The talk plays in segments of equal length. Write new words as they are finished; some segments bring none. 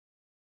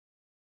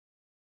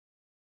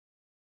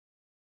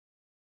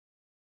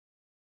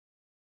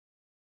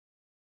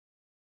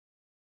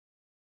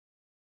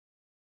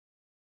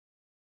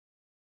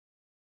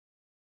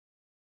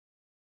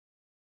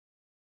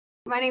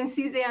My name is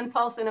Suzanne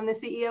Paulson. I'm the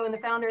CEO and the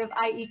founder of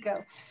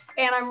EyeEco.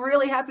 And I'm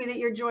really happy that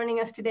you're joining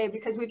us today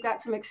because we've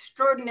got some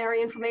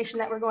extraordinary information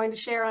that we're going to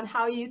share on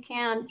how you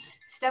can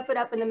step it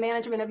up in the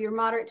management of your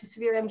moderate to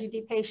severe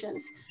MGD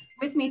patients.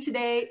 With me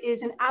today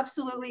is an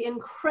absolutely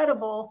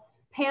incredible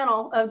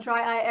panel of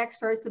dry eye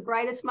experts, the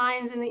brightest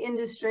minds in the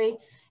industry.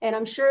 And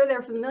I'm sure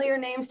they're familiar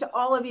names to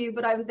all of you,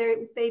 but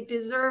they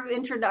deserve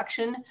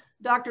introduction.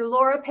 Dr.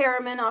 Laura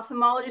Periman,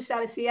 ophthalmologist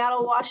out of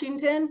Seattle,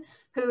 Washington,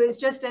 who is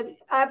just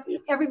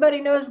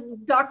everybody knows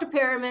Dr.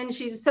 Periman.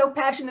 She's so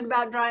passionate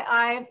about dry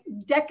eye,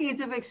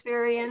 decades of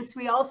experience.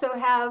 We also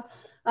have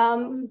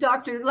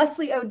Dr.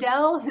 Leslie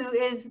Odell, who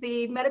is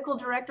the medical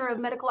director of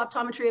Medical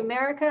Optometry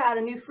America out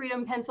of New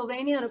Freedom,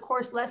 Pennsylvania. And of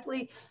course,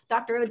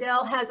 Dr.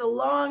 Odell has a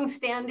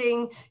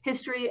long-standing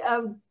history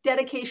of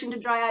dedication to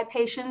dry eye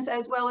patients,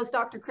 as well as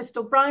Dr.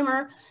 Crystal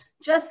Brimer,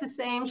 just the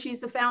same.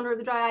 She's the founder of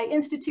the Dry Eye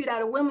Institute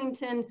out of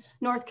Wilmington,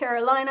 North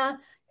Carolina,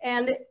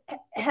 and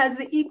has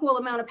the equal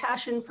amount of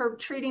passion for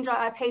treating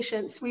dry eye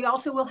patients. We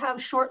also will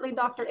have shortly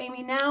Dr.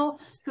 Amy Now,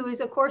 who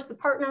is of course the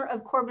partner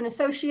of Corbin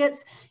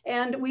Associates,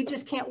 and we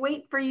just can't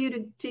wait for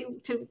you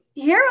to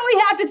hear what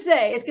we have to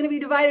say. It's going to be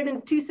divided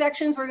into two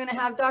sections. We're going to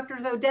have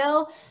Drs.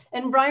 Odell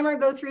and Brimer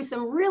go through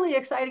some really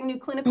exciting new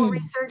clinical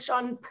research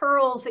on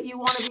pearls that you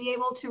want to be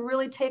able to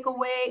really take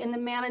away in the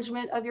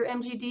management of your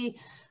MGD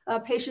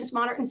patients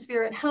moderate and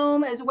severe at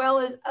home, as well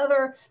as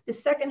the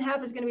second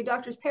half is going to be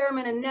Drs.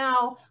 Periman and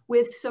Now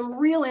with some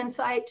real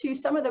insight to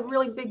some of the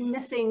really big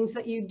missings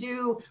that you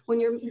do when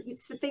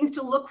things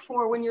to look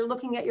for when you're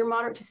looking at your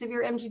moderate to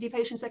severe MGD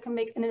patients that can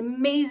make an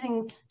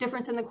amazing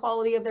difference in the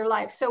quality of their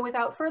life. So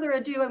without further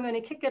ado, I'm going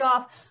to kick it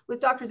off with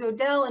Drs.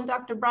 Odell and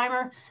Dr.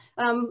 Brimer.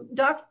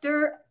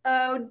 Dr.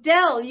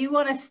 Odell, you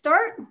want to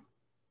start?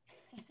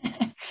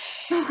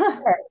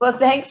 Sure. Well,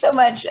 thanks so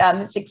much.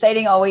 It's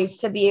exciting always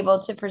to be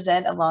able to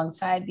present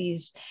alongside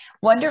these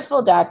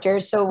wonderful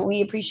doctors. So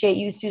we appreciate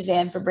you,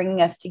 Suzanne, for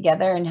bringing us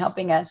together and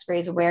helping us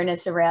raise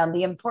awareness around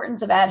the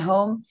importance of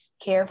at-home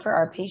care for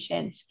our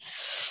patients.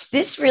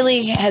 This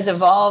really has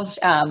evolved,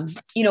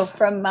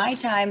 from my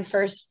time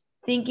first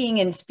thinking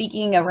and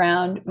speaking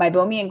around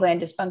meibomian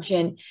gland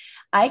dysfunction.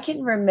 I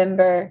can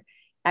remember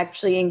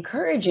actually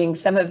encouraging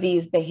some of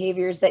these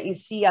behaviors that you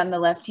see on the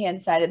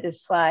left-hand side of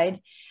this slide.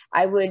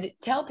 I would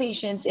tell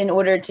patients in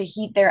order to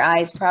heat their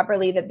eyes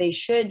properly that they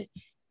should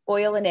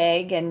boil an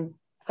egg and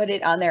put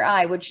it on their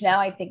eye, which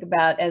now I think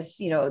about as,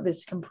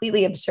 this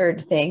completely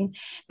absurd thing.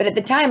 But at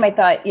the time I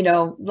thought,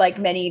 like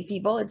many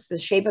people, it's the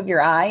shape of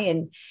your eye.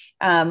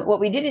 And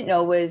what we didn't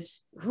know was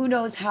who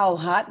knows how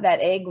hot that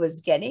egg was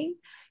getting,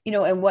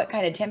 and what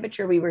kind of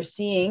temperature we were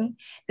seeing.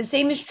 The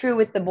same is true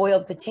with the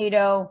boiled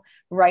potato,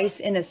 rice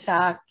in a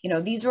sock.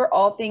 These were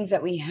all things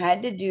that we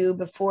had to do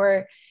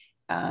before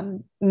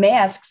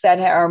masks that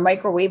are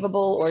microwavable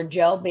or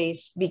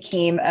gel-based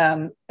became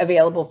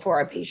available for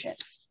our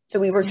patients. So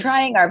we were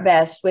trying our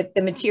best with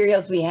the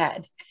materials we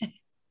had.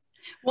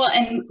 Well,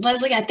 and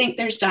Leslie, I think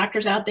there's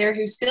doctors out there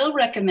who still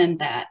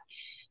recommend that.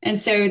 And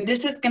so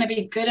this is going to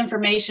be good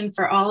information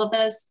for all of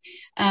us.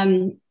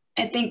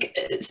 I think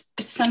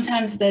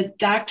sometimes the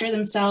doctor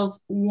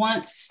themselves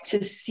wants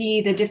to see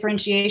the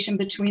differentiation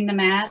between the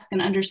mask and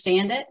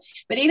understand it.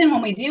 But even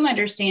when we do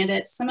understand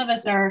it, some of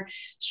us are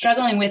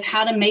struggling with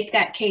how to make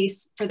that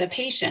case for the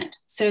patient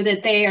so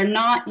that they are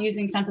not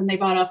using something they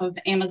bought off of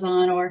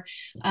Amazon or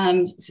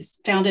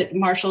found at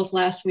Marshall's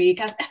last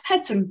week. I've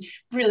had some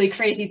really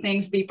crazy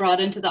things be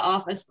brought into the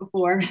office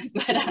before.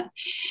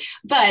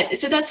 But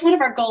so that's one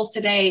of our goals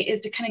today, is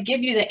to kind of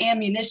give you the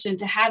ammunition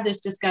to have this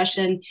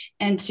discussion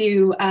and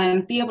to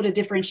be able to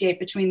differentiate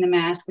between the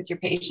mask with your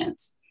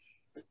patients.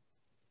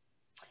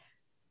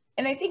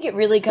 And I think it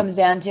really comes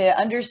down to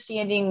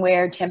understanding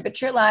where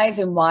temperature lies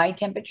and why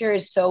temperature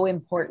is so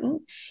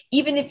important.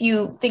 Even if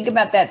you think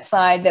about that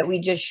slide that we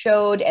just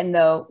showed and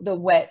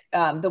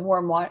the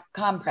warm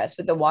compress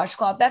with the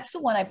washcloth, that's the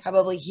one I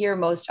probably hear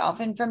most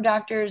often from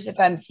doctors. If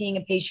I'm seeing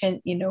a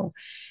patient,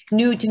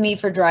 new to me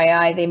for dry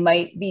eye, they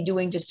might be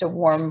doing just a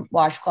warm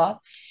washcloth.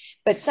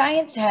 But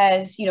science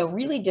has,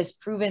 really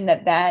disproven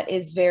that that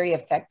is very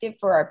effective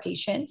for our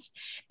patients,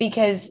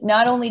 because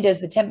not only does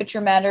the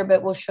temperature matter,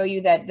 but we'll show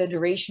you that the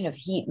duration of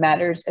heat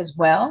matters as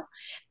well.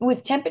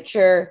 With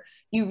temperature,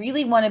 you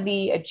really want to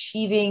be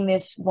achieving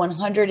this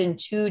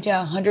 102 to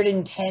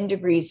 110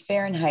 degrees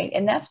Fahrenheit.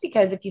 And that's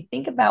because if you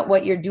think about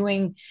what you're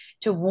doing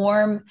to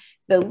warm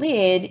the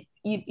lid,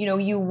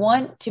 you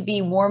want to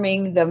be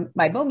warming the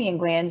meibomian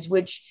glands,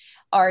 which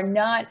are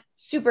not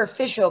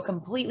superficial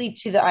completely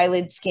to the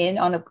eyelid skin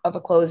of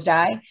a closed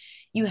eye.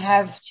 You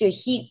have to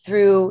heat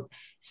through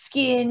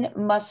skin,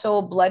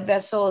 muscle, blood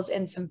vessels,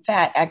 and some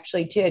fat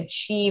actually to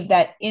achieve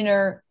that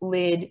inner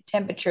lid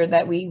temperature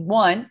that we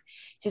want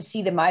to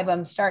see the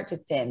meibum start to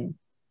thin.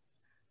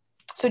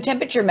 So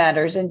temperature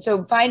matters. And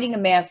so finding a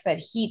mask that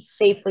heats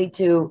safely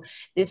to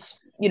this,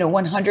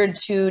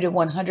 102 to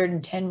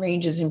 110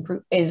 range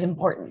is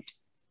important.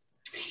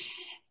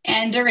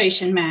 And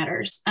duration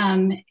matters.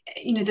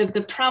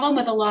 The problem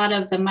with a lot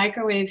of the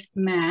microwave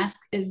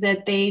masks is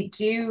that they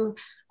do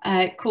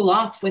cool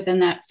off within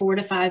that 4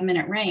 to 5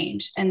 minute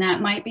range. And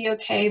that might be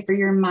okay for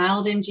your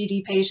mild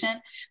MGD patient,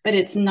 but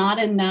it's not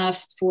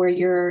enough for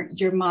your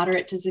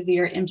moderate to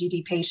severe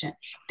MGD patient.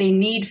 They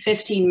need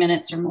 15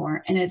 minutes or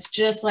more. And it's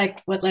just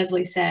like what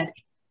Leslie said,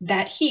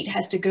 that heat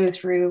has to go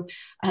through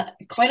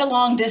quite a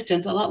long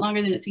distance, a lot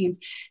longer than it seems,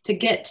 to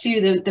get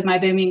to the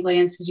meibomian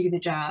glands to do the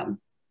job.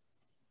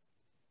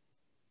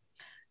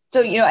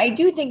 So, I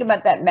do think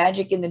about that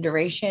magic in the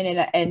duration,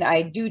 and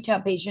I do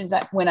tell patients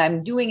that when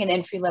I'm doing an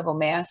entry-level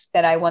mask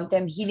that I want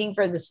them heating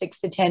for the 6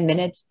 to 10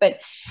 minutes.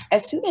 But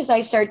as soon as I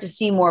start to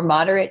see more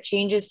moderate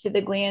changes to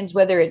the glands,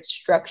 whether it's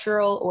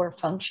structural or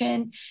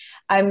function,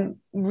 I'm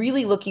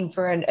really looking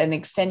for an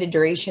extended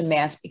duration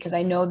mask, because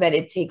I know that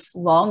it takes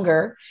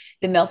longer.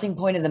 The melting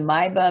point of the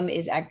meibum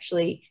is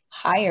actually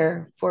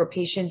higher for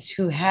patients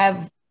who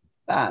have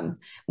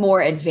more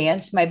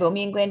advanced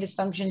meibomian gland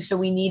dysfunction. So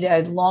we need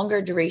a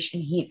longer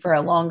duration heat for a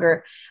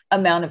longer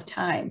amount of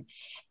time.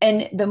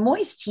 And the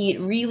moist heat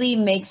really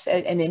makes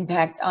an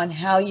impact on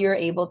how you're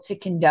able to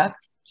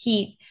conduct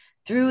heat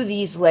through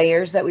these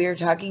layers that we were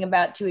talking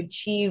about to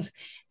achieve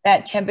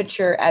that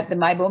temperature at the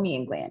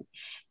meibomian gland.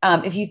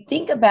 If you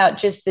think about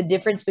just the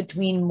difference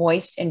between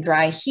moist and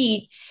dry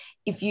heat,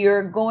 if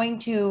you're going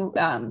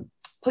to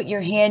put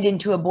your hand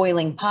into a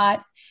boiling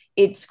pot,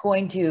 it's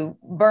going to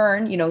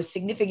burn,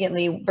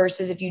 significantly,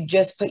 versus if you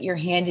just put your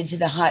hand into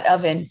the hot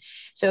oven.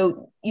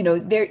 So,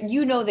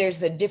 there's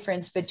the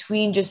difference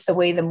between just the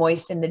way the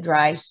moist and the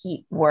dry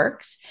heat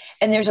works.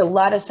 And there's a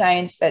lot of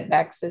science that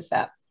backs this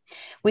up.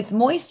 With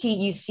moist heat,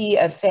 you see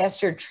a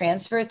faster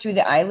transfer through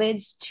the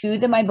eyelids to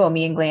the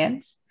meibomian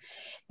glands.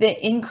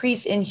 The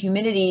increase in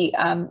humidity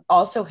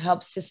also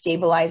helps to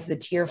stabilize the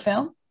tear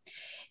film.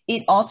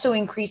 It also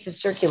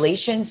increases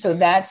circulation, so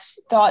that's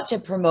thought to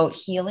promote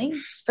healing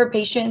for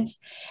patients.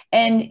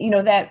 And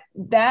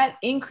that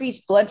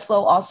increased blood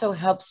flow also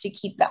helps to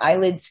keep the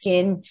eyelid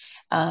skin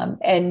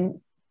and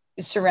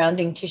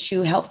surrounding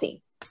tissue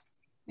healthy.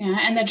 Yeah,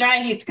 and the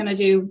dry heat's going to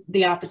do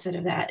the opposite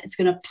of that. It's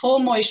going to pull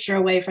moisture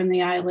away from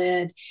the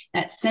eyelid,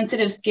 that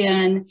sensitive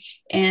skin,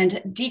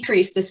 and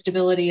decrease the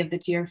stability of the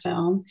tear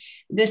film.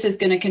 This is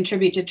going to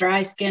contribute to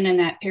dry skin in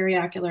that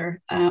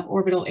periocular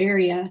orbital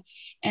area.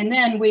 And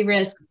then we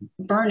risk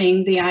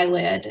burning the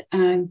eyelid.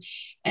 And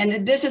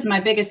this is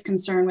my biggest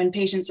concern when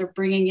patients are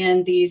bringing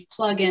in these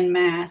plug-in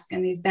masks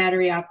and these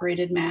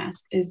battery-operated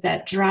masks, is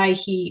that dry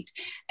heat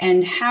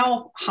and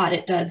how hot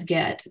it does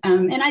get.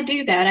 And I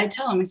do that. I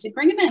tell them, I say,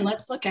 bring them in,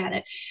 let's look at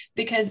it,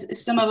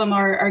 because some of them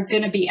are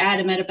going to be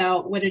adamant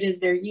about what it is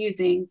they're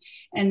using.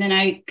 And then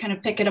I kind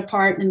of pick it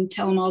apart and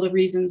tell them all the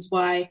reasons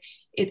why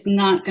it's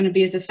not going to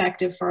be as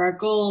effective for our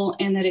goal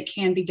and that it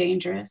can be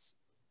dangerous.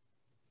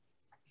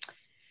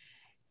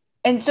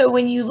 And so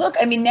when you look,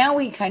 now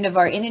we kind of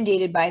are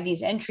inundated by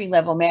these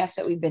entry-level masks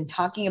that we've been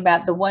talking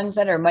about, the ones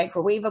that are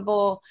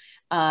microwavable.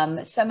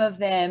 Some of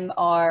them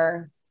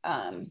are,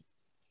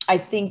 I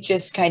think,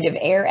 just kind of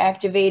air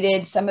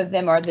activated. Some of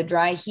them are the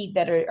dry heat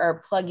that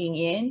are plugging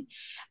in.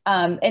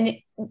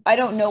 I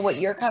don't know what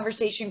your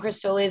conversation,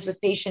 Crystal, is with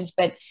patients,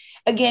 but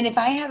again, if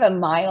I have a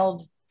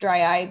mild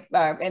dry eye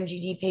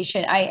MGD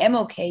patient, I am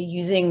okay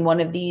using one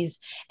of these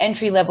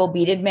entry-level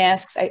beaded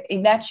masks.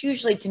 And that's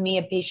usually, to me,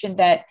 a patient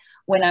that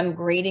when I'm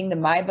grading the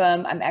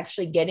meibum, I'm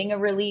actually getting a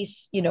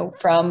release,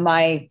 from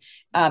my,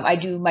 I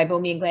do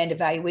meibomian gland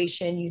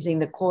evaluation using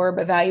the Corb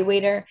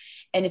evaluator.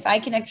 And if I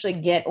can actually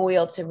get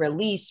oil to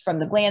release from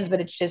the glands,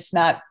 but it's just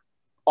not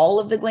all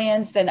of the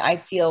glands, then I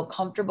feel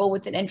comfortable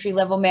with an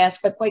entry-level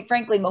mask. But quite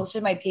frankly, most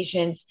of my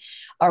patients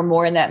are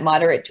more in that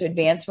moderate to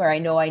advanced, where I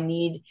know I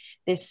need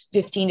this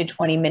 15 to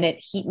 20 minute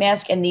heat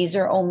mask. And these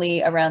are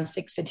only around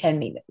 6 to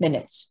 10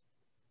 minutes.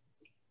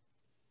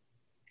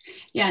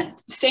 Yeah,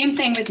 same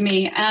thing with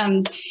me.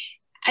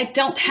 I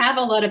don't have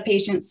a lot of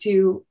patients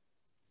who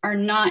are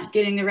not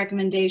getting the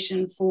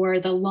recommendation for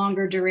the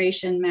longer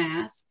duration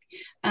mask,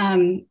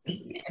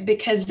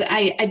 because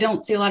I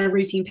don't see a lot of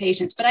routine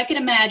patients. But I can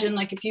imagine,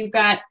 like, if you've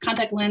got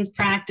contact lens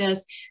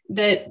practice,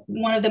 that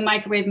one of the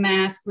microwave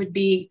masks would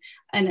be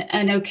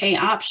an okay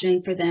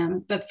option for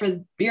them. But for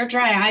your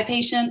dry eye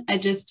patient, I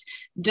just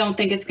don't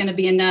think it's going to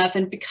be enough.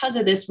 And because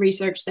of this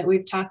research that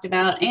we've talked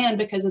about, and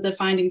because of the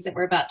findings that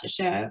we're about to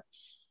show.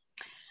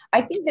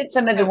 I think that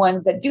some of the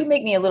ones that do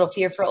make me a little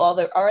fearful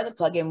are the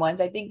plug-in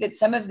ones. I think that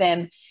some of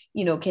them,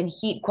 can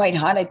heat quite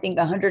hot. I think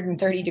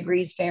 130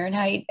 degrees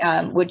Fahrenheit,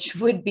 which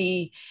would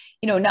be,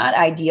 not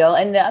ideal.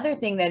 And the other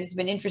thing that has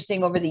been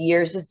interesting over the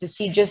years is to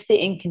see just the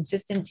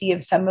inconsistency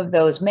of some of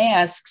those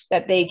masks,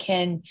 that they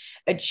can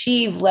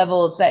achieve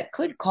levels that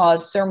could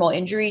cause thermal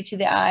injury to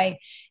the eye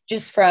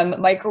just from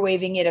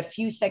microwaving it a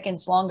few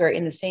seconds longer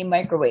in the same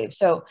microwave.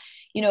 So,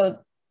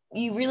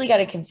 you really got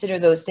to consider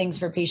those things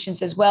for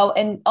patients as well.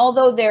 And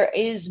although there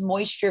is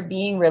moisture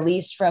being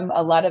released from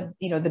a lot of,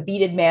 the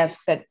beaded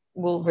masks that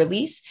will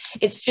release,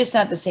 it's just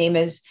not the same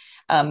as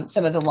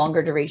some of the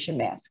longer duration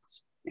masks.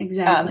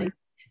 Exactly.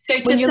 So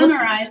to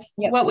summarize,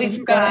 what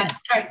we've got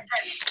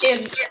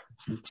is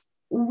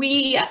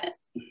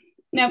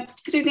No,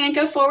 Suzanne,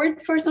 go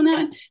forward for us on that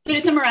one. So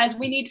to summarize,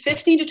 we need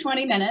 15 to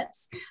 20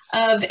 minutes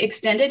of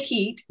extended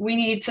heat. We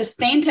need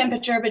sustained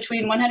temperature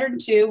between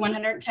 102,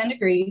 110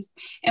 degrees,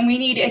 and we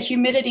need a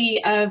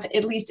humidity of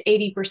at least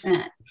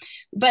 80%.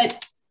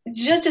 But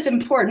just as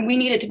important, we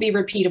need it to be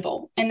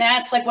repeatable. And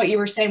that's like what you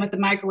were saying with the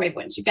microwave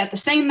ones. You've got the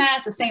same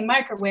mass, the same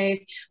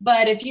microwave,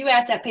 but if you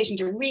ask that patient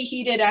to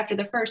reheat it after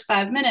the first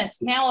 5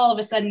 minutes, now all of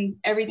a sudden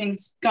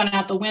everything's gone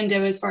out the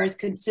window as far as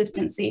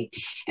consistency,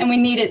 and we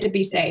need it to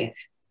be safe.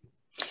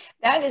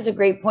 That is a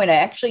great point. I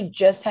actually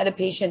just had a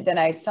patient that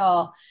I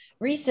saw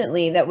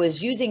recently that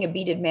was using a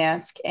beaded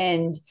mask,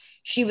 and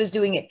she was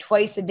doing it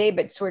twice a day,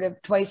 but sort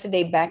of twice a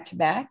day back to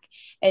back,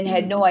 and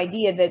had no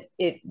idea that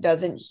it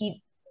doesn't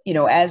heat,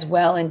 as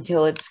well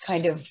until it's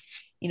kind of,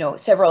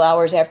 several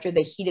hours after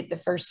they heat it the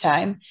first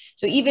time.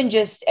 So even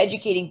just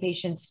educating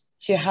patients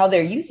to how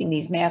they're using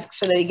these masks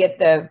so they get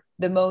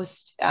the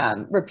most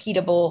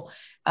repeatable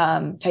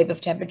type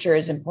of temperature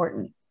is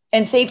important.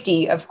 And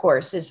safety, of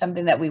course, is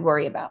something that we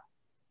worry about.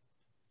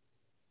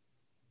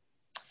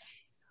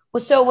 Well,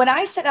 so when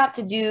I set out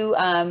to do,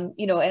 and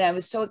I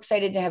was so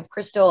excited to have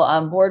Crystal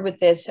on board with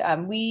this, I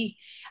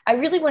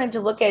really wanted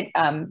to look at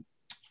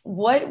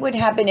what would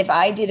happen if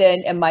I did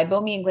a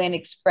meibomian gland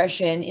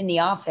expression in the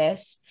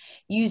office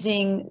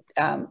using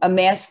a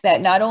mask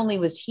that not only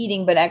was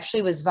heating, but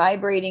actually was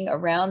vibrating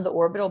around the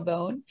orbital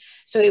bone.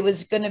 So it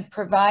was going to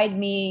provide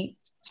me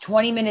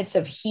 20 minutes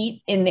of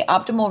heat in the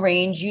optimal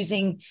range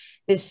using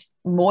this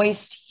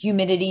moist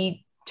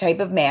humidity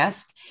type of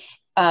mask.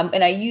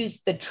 And I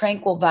used the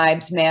Tranquil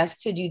Vibes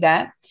mask to do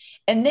that.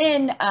 And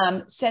then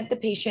sent the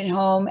patient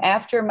home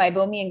after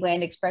meibomian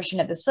gland expression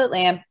at the slit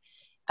lamp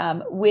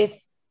with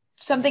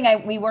something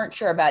we weren't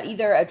sure about,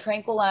 either a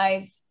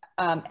Tranquilize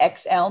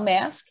XL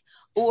mask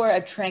or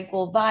a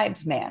Tranquil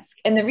Vibes mask.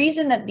 And the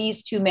reason that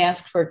these two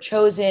masks were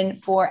chosen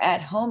for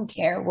at-home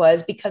care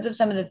was because of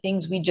some of the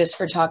things we just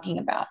were talking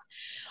about.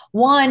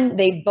 One,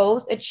 they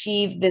both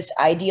achieved this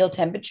ideal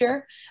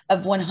temperature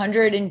of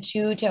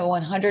 102 to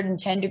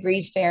 110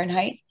 degrees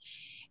Fahrenheit.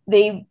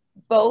 They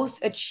both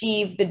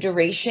achieved the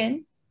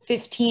duration,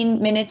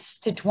 15 minutes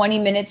to 20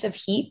 minutes of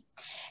heat.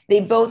 They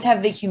both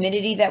have the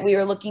humidity that we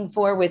were looking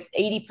for with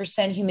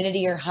 80%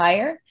 humidity or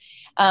higher,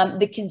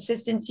 the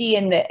consistency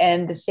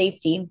and the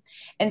safety.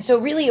 And so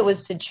really it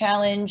was to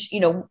challenge,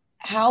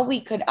 how we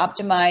could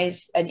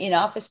optimize an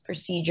in-office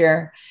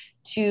procedure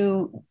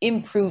to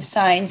improve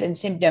signs and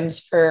symptoms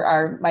for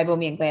our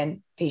meibomian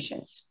gland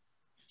patients.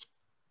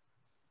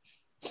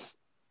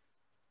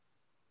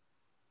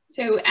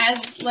 So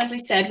as Leslie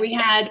said, we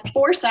had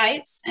 4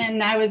 sites,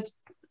 and I was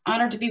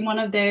honored to be one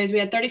of those. We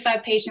had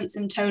 35 patients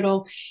in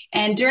total.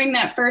 And during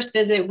that first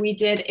visit, we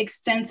did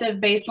extensive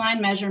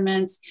baseline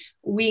measurements.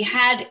 We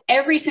had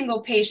every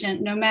single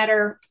patient, no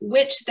matter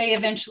which they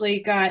eventually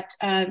got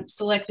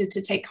selected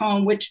to take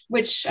home,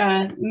 which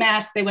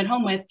mask they went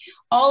home with,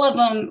 all of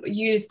them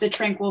used the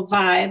Tranquil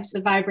Vibes,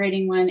 the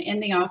vibrating one, in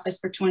the office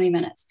for 20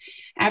 minutes.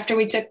 After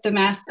we took the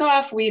mask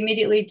off, we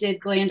immediately did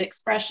gland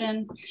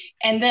expression,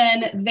 and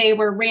then they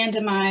were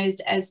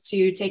randomized as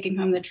to taking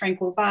home the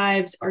Tranquil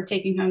Vibes or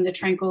taking home the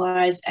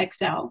Tranquilize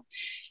XL.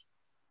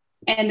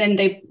 And then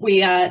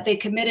they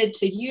committed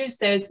to use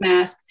those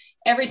masks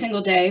every single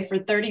day for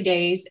 30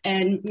 days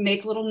and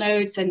make little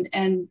notes,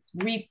 and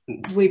we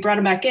brought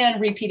them back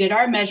in, repeated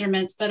our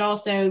measurements, but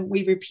also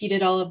we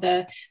repeated all of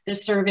the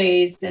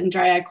surveys and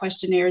dry eye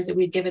questionnaires that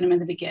we'd given them in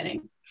the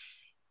beginning.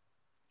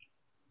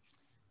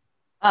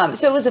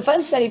 So it was a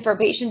fun study for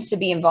patients to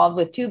be involved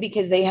with too,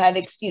 because they had,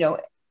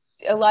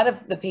 a lot of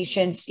the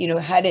patients,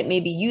 hadn't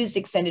maybe used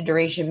extended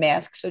duration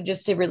masks. So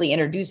just to really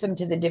introduce them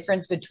to the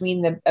difference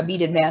between a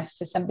beaded mask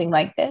to something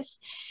like this.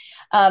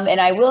 And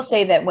I will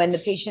say that when the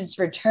patients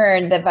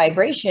returned, the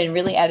vibration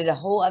really added a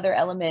whole other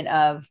element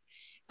of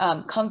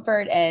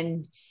comfort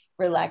and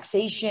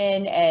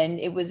relaxation. And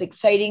it was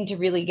exciting to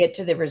really get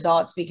to the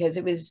results, because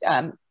it was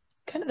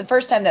kind of the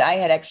first time that I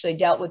had actually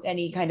dealt with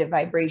any kind of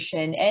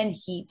vibration and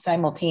heat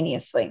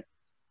simultaneously.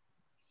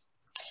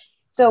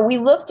 So we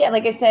looked at,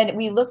 like I said,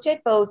 we looked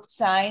at both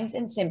signs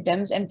and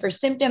symptoms. And for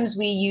symptoms,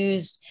 we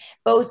used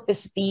both the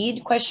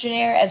SPEED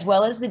questionnaire as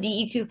well as the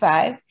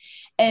DEQ-5.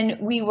 And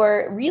we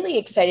were really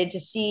excited to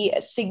see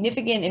a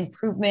significant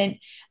improvement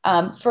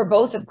for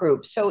both of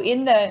groups. So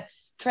in the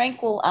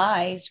Tranquil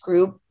Eyes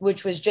group,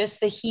 which was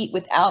just the heat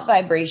without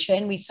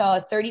vibration, we saw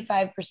a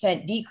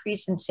 35%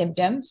 decrease in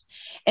symptoms.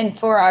 And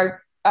for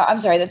our, I'm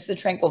sorry, that's the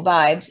Tranquil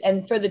Vibes.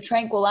 And for the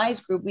Tranquil Eyes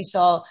group, we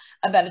saw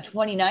about a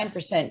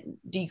 29%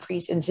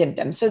 decrease in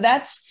symptoms. So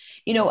that's,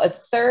 a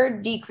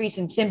third decrease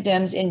in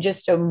symptoms in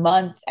just a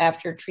month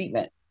after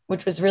treatment,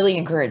 which was really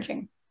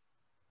encouraging.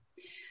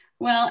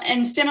 Well,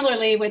 and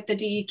similarly with the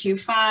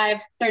DEQ-5,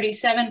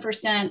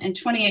 37% and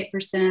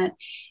 28%.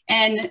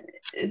 And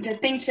the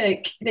thing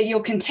that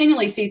you'll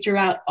continually see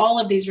throughout all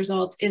of these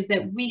results is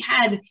that we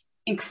had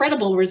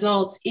incredible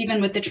results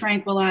even with the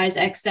Tranquilize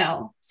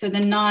XL, so the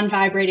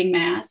non-vibrating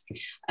mask.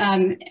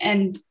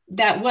 And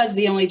that was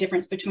the only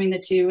difference between the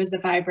two, was the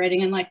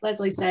vibrating. And like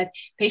Leslie said,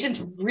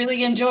 patients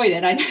really enjoyed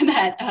it. I know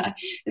that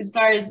as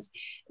far as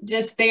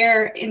just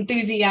their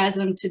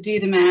enthusiasm to do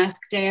the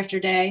mask day after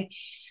day.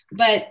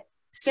 But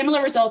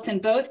similar results in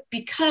both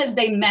because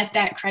they met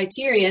that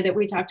criteria that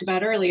we talked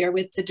about earlier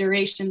with the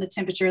duration, the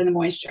temperature, and the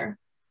moisture.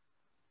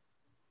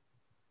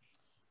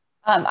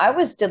 I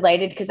was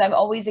delighted because I'm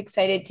always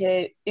excited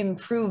to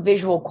improve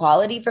visual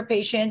quality for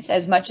patients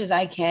as much as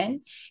I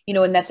can,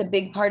 and that's a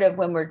big part of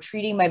when we're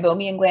treating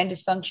meibomian gland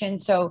dysfunction.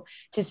 So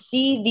to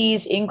see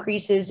these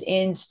increases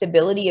in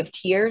stability of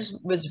tears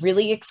was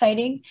really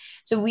exciting.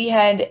 So we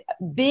had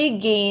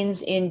big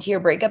gains in tear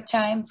breakup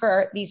time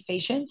for these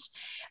patients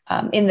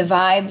in the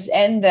Vibes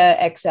and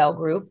the XL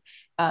group,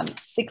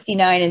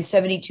 69 and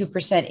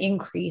 72%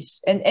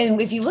 increase.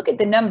 And if you look at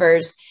the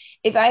numbers,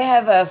 if I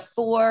have a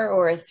 4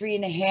 or a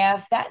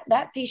 3.5,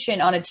 that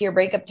patient on a tear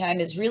breakup time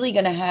is really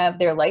going to have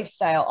their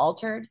lifestyle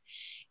altered.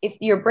 If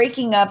you're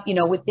breaking up,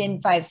 within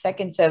 5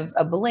 seconds of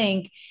a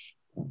blink,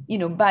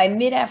 by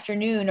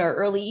mid-afternoon or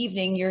early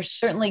evening, you're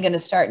certainly going to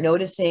start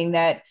noticing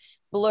that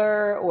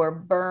blur or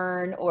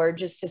burn or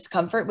just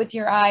discomfort with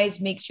your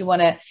eyes. Makes you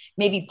want to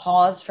maybe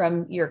pause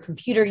from your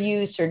computer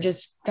use or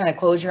just kind of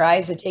close your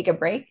eyes to take a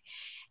break.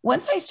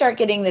 Once I start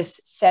getting this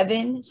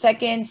 7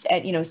 seconds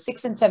at,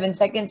 6 and 7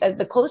 seconds, as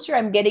the closer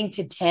I'm getting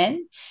to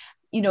 10,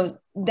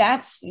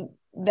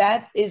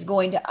 that is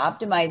going to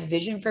optimize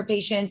vision for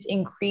patients,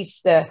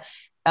 increase the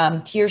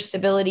tear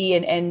stability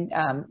and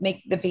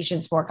make the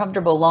patients more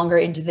comfortable longer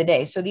into the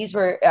day. So these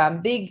were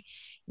big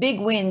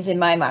wins in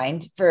my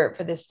mind for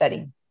this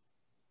study.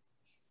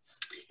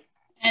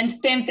 And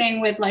same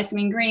thing with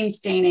lysamine green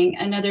staining,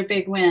 another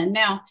big win.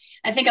 Now,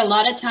 I think a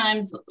lot of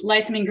times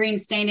lysamine green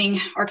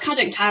staining or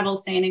conjunctival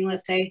staining,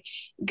 let's say,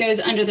 goes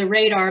under the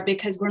radar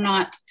because we're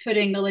not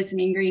putting the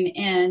lysamine green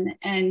in.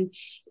 And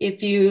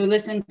if you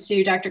listen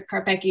to Dr.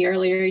 Karpecki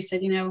earlier, he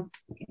said,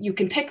 you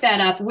can pick that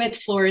up with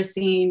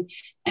fluorescein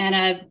and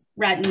a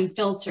retin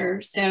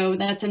filter. So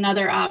that's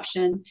another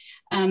option.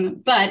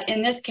 But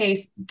in this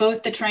case,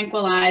 both the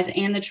Tranquilize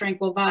and the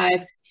Tranquil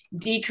Vibes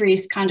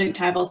decrease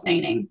conjunctival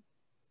staining.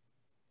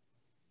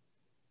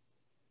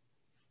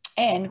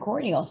 And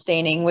corneal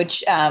staining,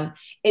 which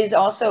is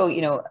also,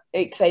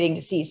 exciting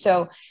to see.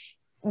 So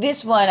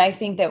this one, I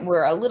think that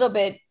we're a little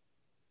bit,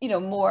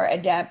 more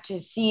adapt to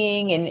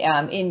seeing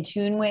and in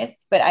tune with,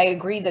 but I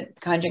agree that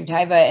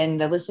conjunctiva and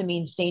the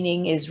lysamine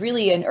staining is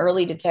really an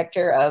early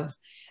detector of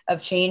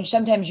change.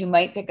 Sometimes you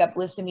might pick up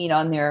lysamine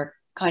on their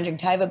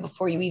conjunctiva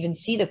before you even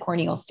see the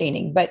corneal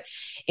staining, but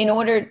in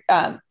order,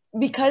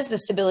 because the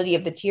stability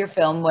of the tear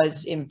film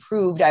was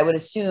improved, I would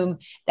assume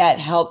that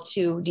helped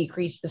to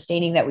decrease the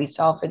staining that we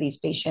saw for these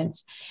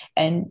patients.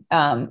 And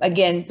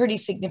again, pretty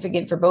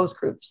significant for both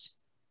groups.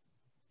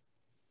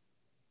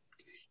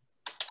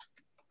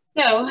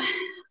 So,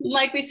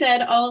 like we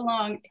said all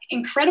along,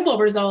 incredible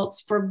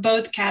results for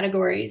both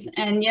categories.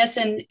 And yes,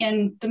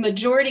 in the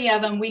majority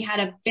of them, we had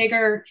a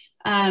bigger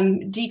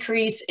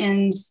decrease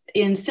in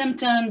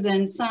symptoms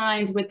and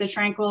signs with the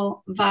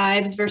Tranquil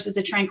Vibes versus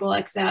the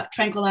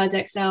Tranquilize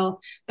XL,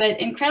 but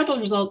incredible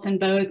results in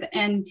both.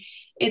 And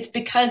it's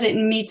because it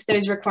meets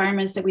those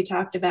requirements that we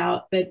talked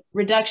about, but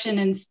reduction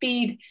in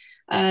speed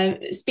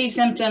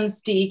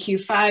symptoms,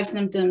 DEQ5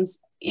 symptoms,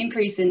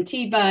 increase in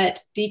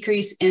T-butt,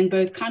 decrease in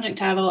both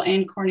conjunctival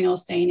and corneal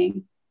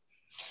staining.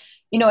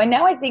 And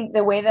now I think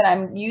the way that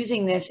I'm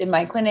using this in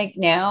my clinic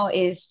now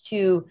is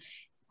to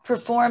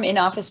perform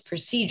in-office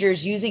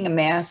procedures using a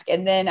mask,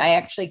 and then I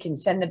actually can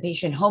send the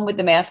patient home with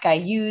the mask I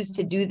use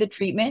to do the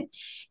treatment.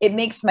 It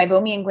makes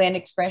meibomian gland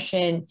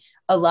expression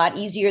a lot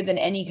easier than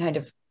any kind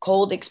of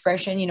cold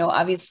expression,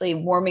 obviously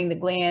warming the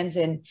glands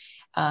and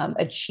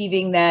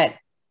achieving that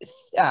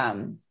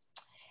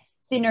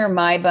thinner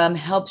meibum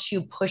helps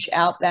you push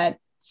out that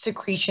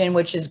secretion,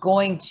 which is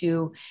going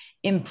to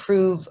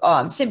improve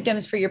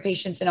symptoms for your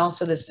patients and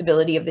also the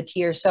stability of the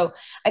tear. So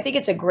I think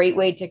it's a great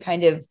way to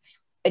kind of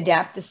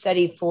adapt the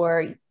study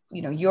for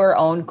your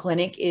own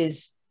clinic,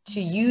 is to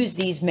use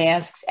these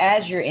masks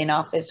as your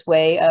in-office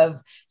way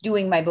of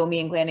doing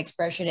meibomian gland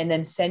expression and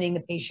then sending the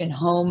patient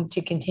home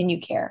to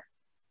continue care.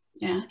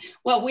 Yeah,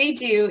 what we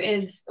do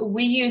is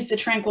we use the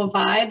Tranquil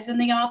Vibes in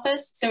the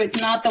office. So it's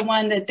not the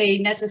one that they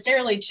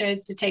necessarily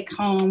chose to take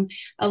home.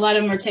 A lot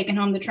of them are taking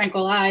home the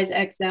Tranquilize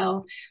XL,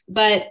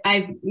 but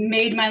I've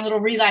made my little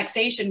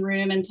relaxation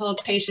room and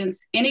told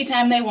patients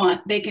anytime they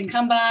want, they can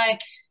come by,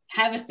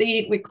 have a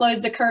seat, we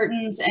close the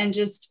curtains and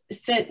just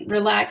sit,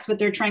 relax with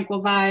their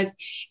Tranquil Vibes.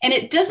 And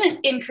it doesn't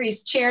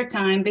increase chair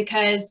time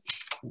because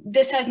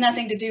this has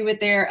nothing to do with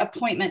their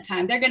appointment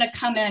time. They're going to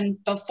come in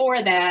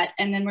before that,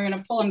 and then we're going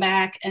to pull them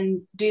back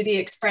and do the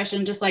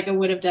expression just like I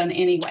would have done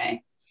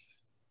anyway.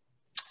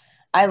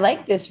 I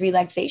like this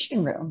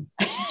relaxation room.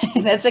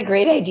 That's a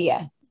great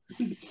idea.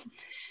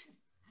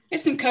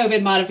 There's some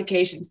COVID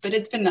modifications, but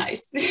it's been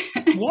nice.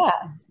 Yeah.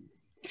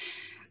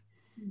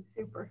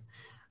 Super.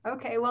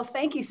 Okay, well,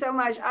 thank you so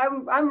much.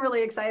 I'm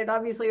really excited,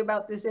 obviously,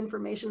 about this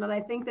information, and I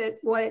think that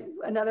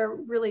another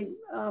really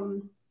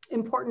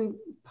important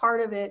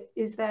part of it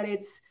is that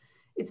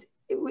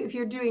if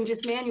you're doing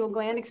just manual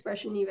gland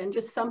expression, even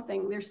just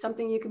there's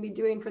something you can be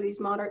doing for these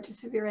moderate to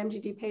severe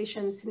MGD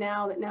patients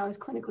now is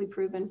clinically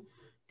proven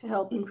to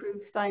help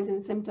improve signs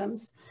and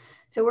symptoms.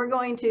 So we're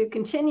going to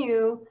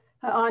continue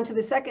on to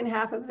the second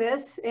half of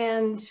this,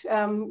 and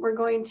we're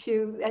going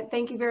to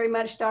thank you very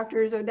much,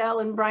 Drs. Odell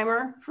and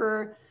Brimer,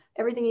 for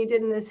everything you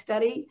did in this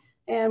study.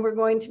 And we're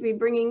going to be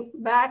bringing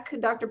back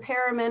Dr.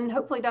 Periman,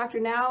 hopefully Dr.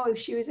 Now, if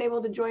she was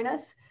able to join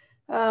us.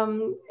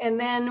 And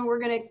then we're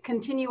going to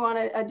continue on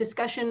a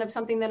discussion of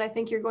something that I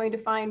think you're going to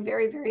find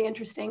very, very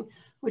interesting,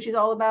 which is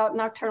all about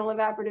nocturnal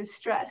evaporative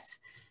stress.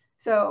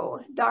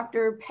 So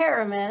Dr.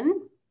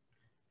 Periman,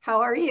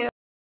 how are you?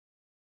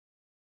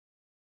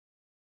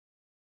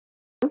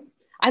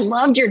 I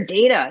loved your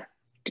data.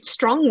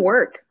 Strong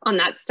work on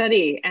that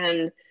study.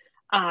 And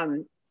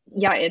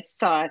yeah,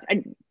 it's, I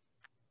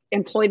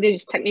employ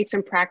these techniques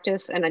in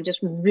practice, and I just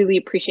really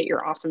appreciate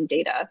your awesome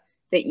data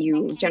that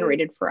you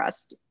generated for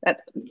us. That's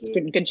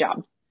good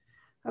job.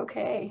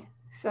 Okay,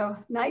 so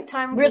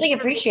nighttime. Really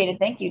appreciate it.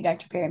 Thank you,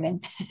 Dr.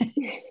 Periman.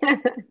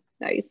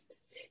 Nice.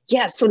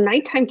 Yeah, so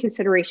nighttime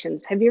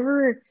considerations. Have you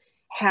ever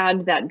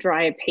had that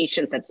dry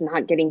patient that's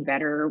not getting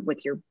better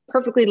with your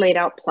perfectly laid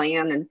out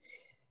plan, and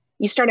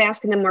you start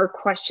asking them more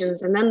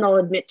questions, and then they'll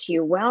admit to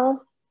you,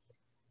 well,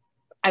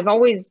 I've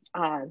always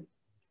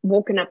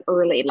woken up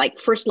early, like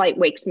first light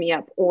wakes me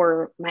up,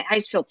 or my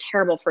eyes feel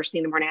terrible first thing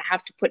in the morning. I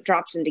have to put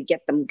drops in to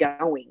get them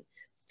going.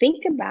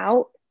 Think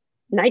about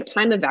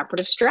nighttime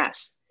evaporative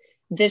stress.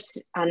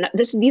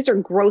 These are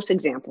gross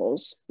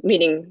examples,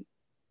 meaning,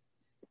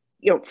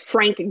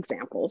 frank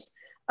examples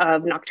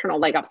of nocturnal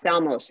leg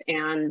ophthalmos,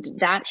 and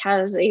that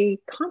has a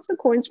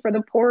consequence for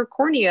the poor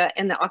cornea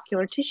and the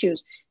ocular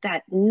tissues.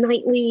 That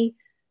nightly,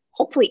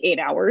 hopefully 8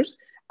 hours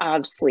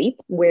of sleep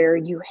where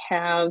you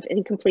have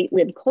incomplete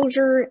lid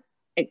closure,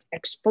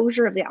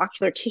 exposure of the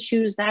ocular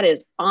tissues, that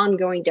is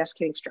ongoing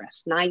desiccating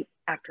stress, night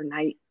after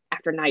night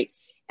after night.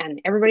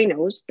 And everybody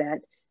knows that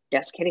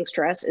desiccating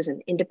stress is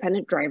an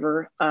independent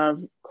driver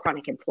of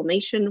chronic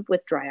inflammation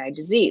with dry eye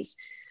disease.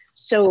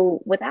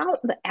 So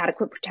without the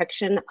adequate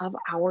protection of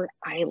our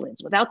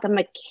eyelids, without the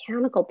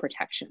mechanical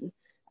protection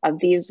of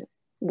these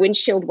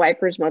windshield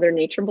wipers Mother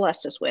Nature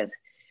blessed us with,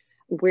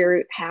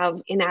 we have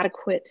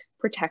inadequate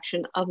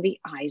protection of the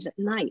eyes at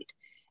night.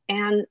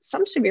 And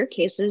some severe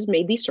cases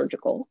may be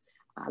surgical.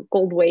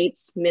 Gold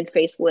weights,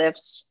 mid-face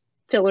lifts,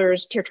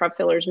 fillers, tear trough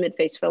fillers,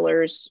 mid-face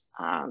fillers,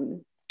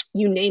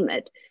 you name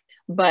it.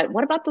 But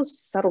what about those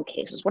subtle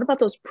cases? What about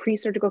those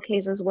pre-surgical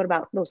cases? What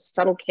about those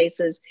subtle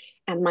cases?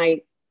 And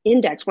my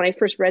index, when I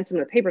first read some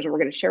of the papers that we're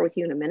going to share with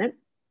you in a minute,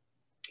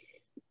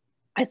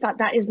 I thought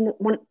that is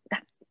one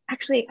that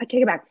actually, I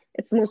take it back.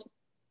 It's the most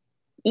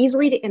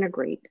easily to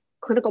integrate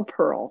clinical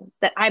pearl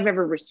that I've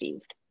ever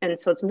received. And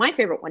so it's my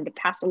favorite one to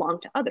pass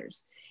along to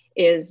others,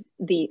 is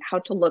the how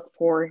to look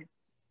for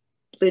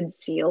lid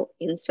seal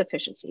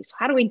insufficiency. So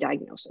how do we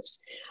diagnose this?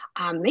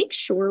 Make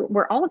sure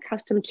we're all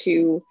accustomed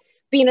to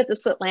being at the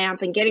slit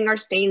lamp and getting our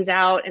stains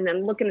out and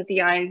then looking at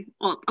the eye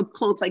up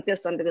close like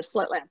this under the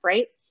slit lamp,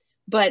 right?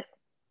 But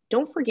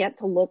don't forget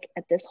to look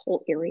at this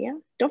whole area.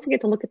 Don't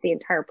forget to look at the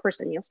entire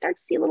person. You'll start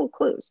to see little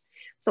clues.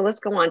 So let's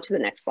go on to the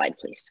next slide,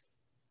 please.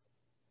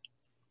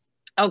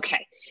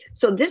 Okay,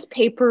 so this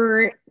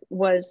paper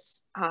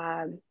was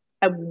a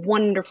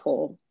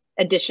wonderful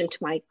addition to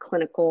my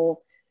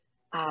clinical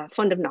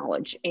fund of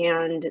knowledge.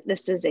 And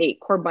this is a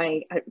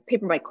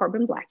paper by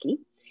Corbin Blackie,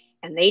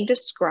 and they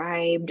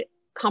described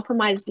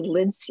compromised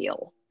lid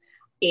seal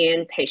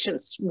in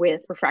patients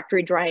with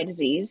refractory dry eye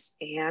disease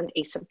and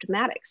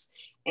asymptomatics.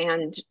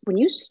 And when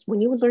you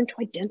learn to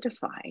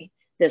identify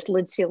this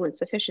lid seal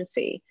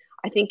insufficiency,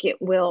 I think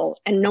it will,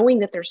 and knowing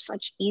that there's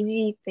such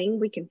easy thing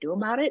we can do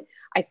about it,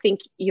 I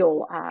think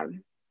you'll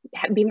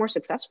be more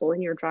successful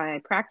in your dry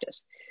eye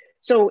practice.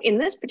 So in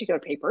this particular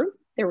paper,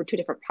 there were two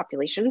different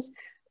populations.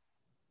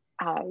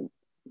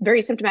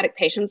 Very symptomatic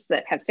patients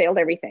that have failed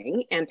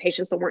everything, and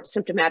patients that weren't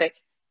symptomatic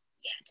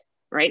yet,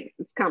 right?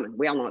 It's coming.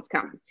 We all know it's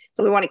coming.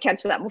 So we want to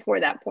catch that before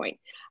that point.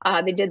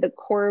 They did the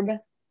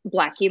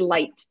Korb-Blackie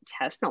light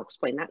test, and I'll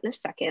explain that in a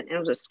second. And it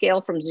was a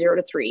scale from 0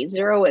 to 3.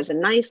 0 is a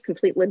nice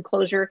complete lid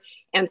closure,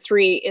 and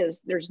 3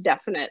 is there's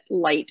definite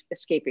light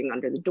escaping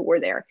under the door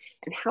there.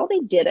 And how they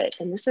did it,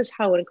 and this is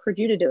how I would encourage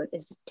you to do it,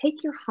 is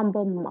take your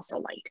humble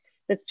muscle light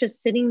that's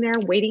just sitting there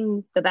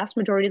waiting the vast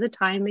majority of the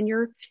time in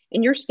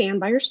your stand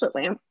by your slit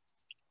lamp.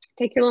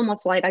 Take your little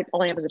muscle light.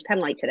 All I have is a pen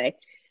light today.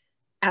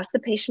 Ask the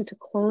patient to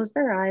close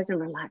their eyes and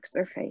relax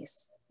their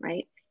face,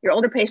 right? Your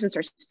older patients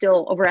are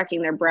still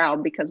overacting their brow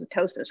because of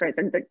ptosis, right?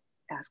 They're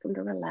ask them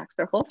to relax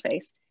their whole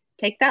face.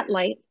 Take that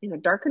light in a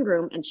darkened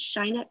room and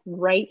shine it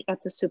right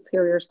at the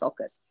superior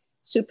sulcus,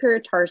 superior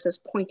tarsus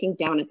pointing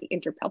down at the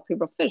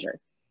interpalpebral fissure.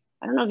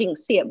 I don't know if you can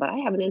see it, but I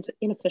have an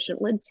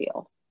inefficient lid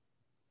seal.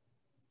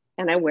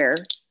 And I wear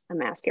a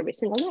mask every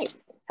single night.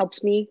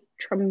 Helps me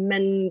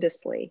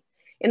tremendously.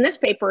 In this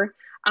paper,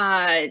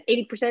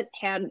 80%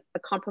 had a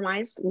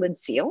compromised lid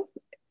seal,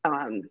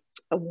 a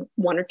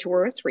 1 or 2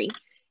 or a 3.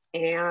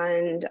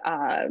 And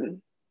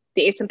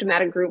the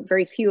asymptomatic group,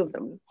 very few of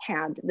them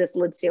had this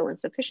lid seal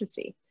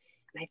insufficiency.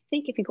 And I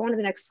think if you go on to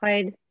the next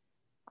slide,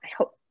 I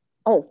hope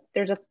Oh,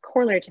 there's a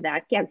corollary to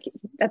that. Yeah,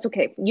 that's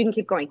okay. You can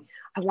keep going.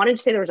 I wanted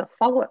to say there was a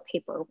follow-up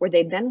paper where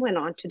they then went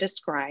on to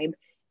describe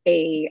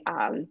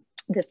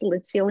this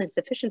lid seal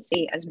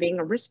insufficiency as being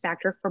a risk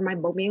factor for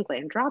meibomian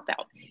gland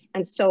dropout.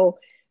 And so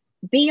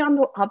be on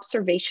the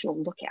observational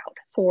lookout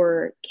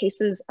for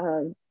cases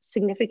of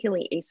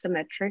significantly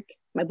asymmetric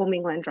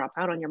meibomian gland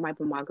dropout on your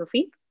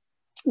meibomography.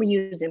 We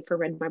use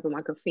infrared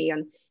meibomography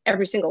on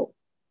every single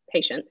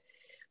patient.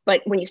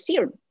 But when you see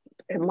a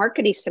marked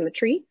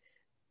asymmetry,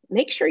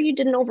 make sure you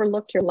didn't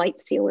overlook your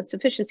light seal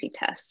insufficiency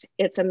test.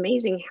 It's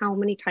amazing how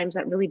many times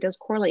that really does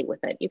correlate with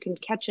it. You can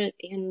catch it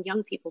in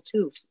young people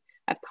too.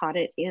 I've caught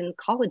it in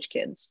college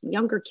kids,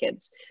 younger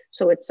kids.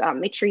 So it's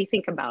make sure you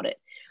think about it.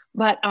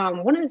 But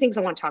one of the things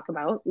I want to talk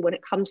about when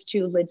it comes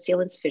to lid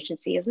seal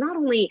insufficiency is not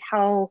only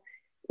how,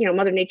 you know,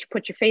 Mother Nature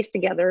puts your face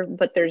together,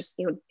 but there's,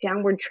 you know,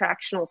 downward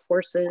tractional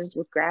forces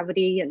with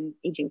gravity and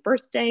aging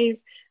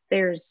birthdays.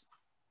 There's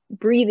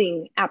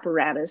breathing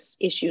apparatus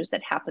issues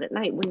that happen at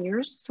night. When you're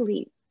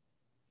asleep,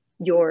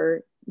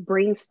 your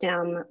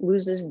brainstem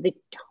loses the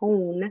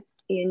tone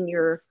in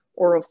your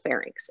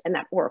oropharynx, and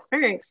that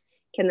oropharynx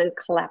can then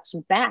collapse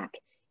back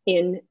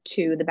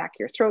into the back of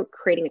your throat,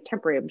 creating a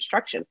temporary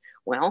obstruction.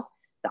 Well,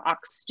 the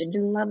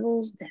oxygen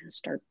levels then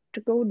start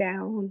to go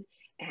down,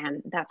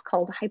 and that's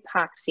called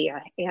hypoxia.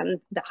 And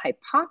the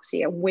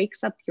hypoxia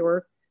wakes up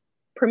your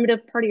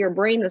primitive part of your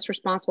brain that's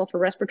responsible for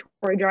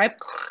respiratory drive.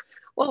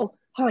 Whoa,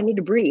 oh, I need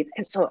to breathe.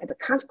 And so the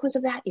consequence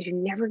of that is you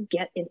never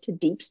get into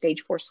deep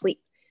stage 4 sleep.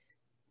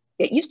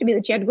 It used to be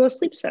that you had to go to a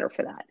sleep center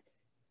for that.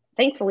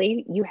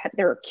 Thankfully,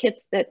 there are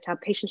kits that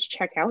patients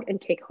check out and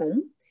take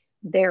home.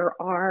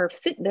 There are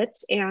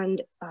Fitbits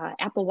and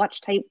Apple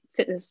Watch type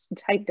fitness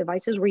type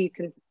devices where you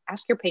can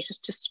ask your patients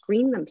to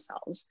screen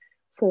themselves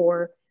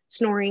for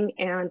snoring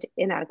and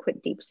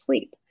inadequate deep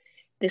sleep.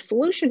 The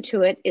solution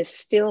to it is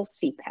still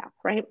CPAP,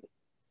 right?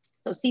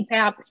 So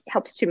CPAP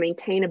helps to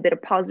maintain a bit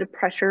of positive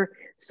pressure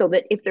so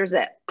that if there's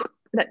that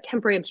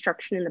temporary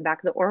obstruction in the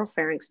back of the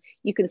oropharynx,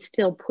 you can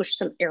still push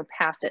some air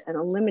past it and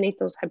eliminate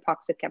those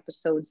hypoxic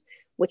episodes,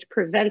 which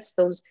prevents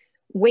those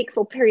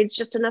wakeful periods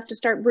just enough to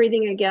start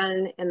breathing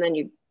again. And then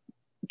you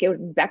go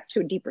back to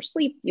a deeper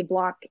sleep, you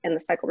block, and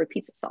the cycle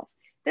repeats itself.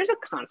 There's a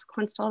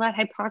consequence to all that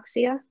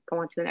hypoxia. Go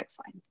on to the next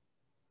slide.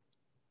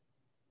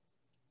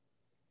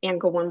 And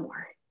go one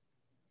more.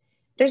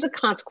 There's a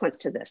consequence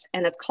to this,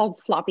 and it's called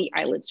floppy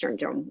eyelid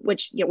syndrome,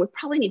 which, you know, we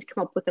probably need to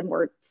come up with a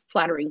more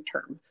flattering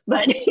term,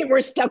 but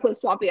we're stuck with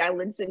floppy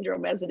eyelid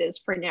syndrome as it is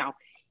for now.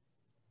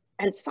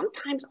 And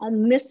sometimes I'll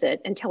miss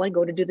it until I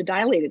go to do the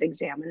dilated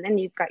exam, and then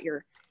you've got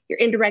your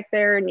indirect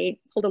there, and you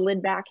pull the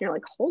lid back, and you're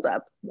like, hold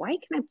up, why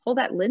can I pull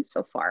that lid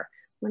so far?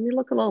 Let me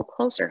look a little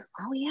closer.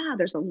 Oh yeah,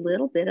 there's a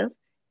little bit of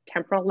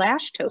temporal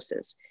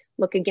lashtosis.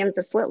 Look again at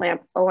the slit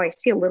lamp. Oh, I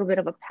see a little bit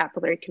of a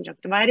papillary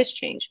conjunctivitis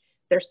change.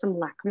 There's some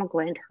lacrimal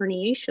gland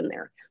herniation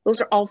there.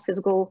 Those are all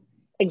physical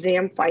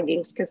exam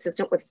findings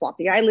consistent with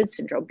floppy eyelid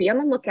syndrome. Be on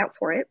the lookout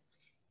for it.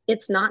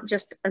 It's not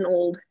just an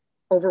old,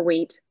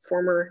 overweight,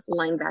 former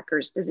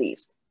linebacker's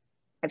disease.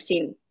 I've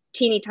seen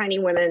teeny tiny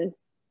women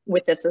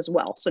with this as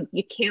well. So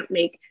you can't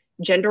make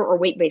gender or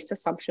weight-based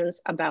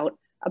assumptions about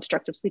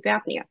obstructive sleep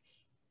apnea.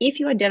 If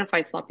you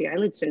identify floppy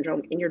eyelid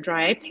syndrome in your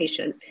dry eye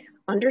patient,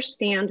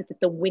 understand that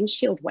the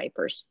windshield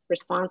wipers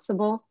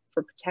responsible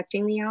for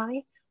protecting the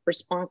eye,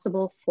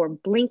 responsible for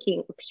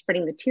blinking,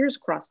 spreading the tears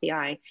across the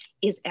eye,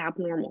 is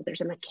abnormal.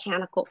 There's a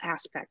mechanical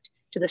aspect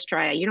to this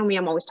dry eye. You know me,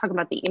 I'm always talking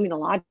about the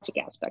immunologic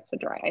aspects of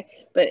dry eye,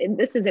 but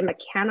this is a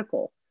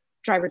mechanical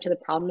driver to the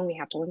problem, and we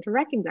have to learn to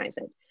recognize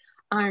it.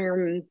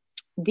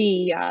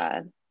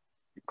 The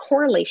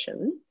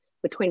correlation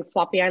between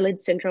floppy eyelid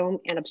syndrome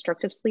and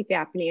obstructive sleep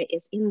apnea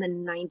is in the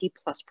 90+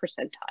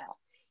 percentile.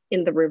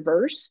 In the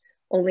reverse,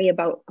 only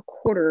about a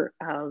quarter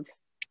of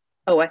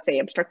OSA,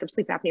 obstructive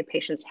sleep apnea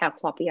patients, have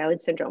floppy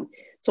eyelid syndrome.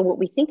 So what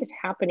we think is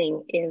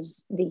happening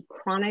is the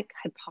chronic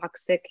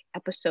hypoxic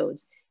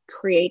episodes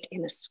create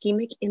an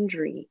ischemic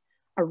injury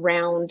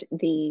around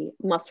the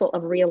muscle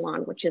of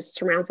rheolon, which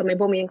surrounds the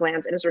meibomian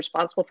glands and is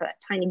responsible for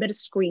that tiny bit of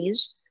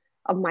squeeze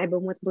of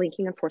meibum with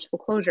blinking and forceful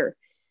closure.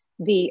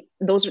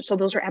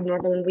 Those are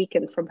abnormal and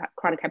weakened from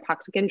chronic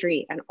hypoxic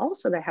injury. And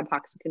also the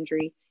hypoxic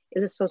injury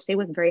is associated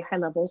with very high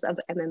levels of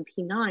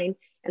MMP9,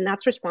 and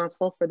that's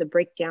responsible for the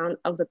breakdown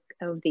of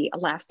the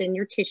elastin in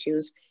your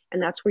tissues.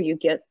 And that's where you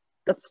get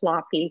the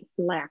floppy,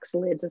 lax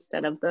lids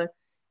instead of the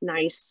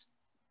nice,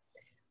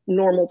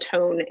 normal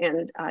tone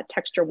and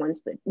texture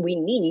ones that we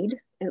need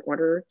in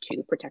order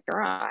to protect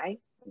our eye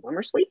when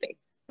we're sleeping.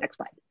 Next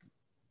slide.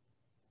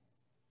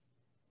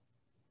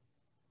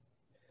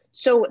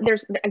 So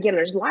there's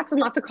lots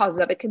and lots of causes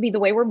of it. It could be the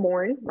way we're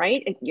born,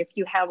 right? If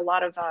you have a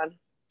lot of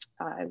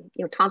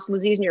tonsil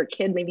disease and you're a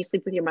kid, maybe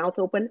sleep with your mouth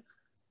open.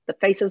 The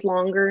face is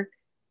longer.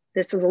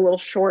 This is a little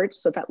short,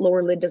 so that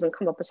lower lid doesn't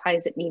come up as high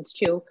as it needs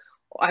to.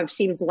 I've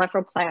seen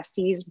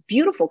blepharoplasties,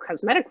 beautiful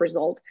cosmetic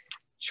result,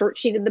 short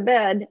sheeted the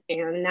bed,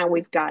 and now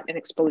we've got an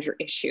exposure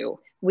issue.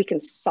 We can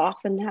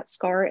soften that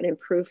scar and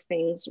improve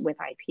things with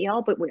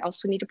IPL, but we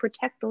also need to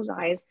protect those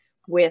eyes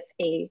with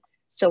a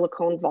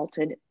silicone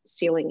vaulted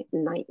ceiling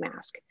night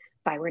mask.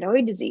 Thyroid eye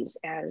disease,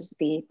 as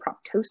the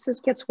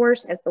proptosis gets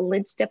worse, as the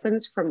lid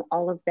stiffens from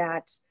all of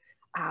that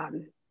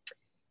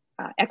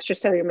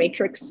extracellular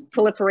matrix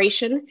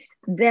proliferation,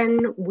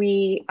 then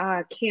we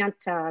can't,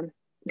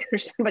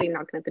 there's somebody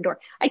knocking at the door.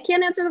 I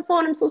can't answer the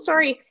phone, I'm so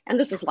sorry. And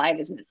this is live,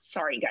 isn't it?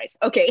 Sorry, guys.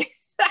 Okay.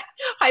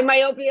 High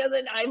myopia,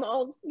 then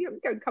eyeballs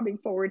coming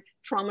forward,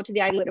 trauma to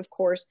the eyelid, of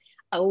course.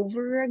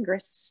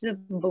 Over-aggressive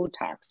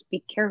Botox.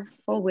 Be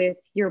careful with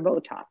your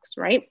Botox,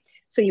 right?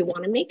 So you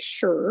want to make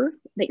sure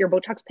that your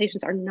Botox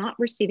patients are not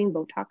receiving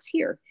Botox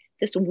here.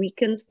 This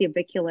weakens the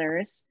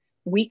orbicularis,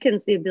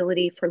 weakens the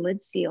ability for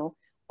lid seal,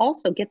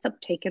 also gets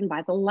uptaken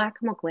by the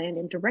lacrimal gland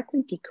and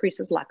directly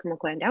decreases lacrimal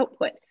gland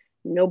output.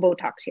 No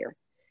Botox here.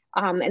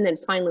 And then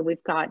finally,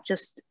 we've got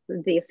just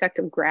the effect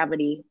of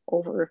gravity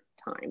over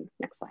time.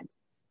 Next slide.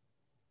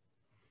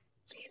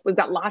 We've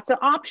got lots of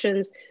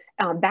options.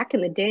 Back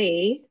in the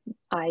day,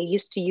 I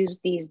used to use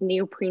these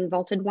neoprene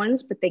vaulted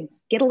ones, but they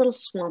get a little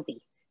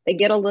swampy. They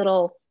get a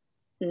little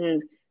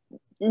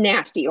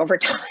nasty over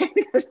time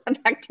because the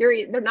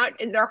bacteria,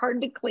 they're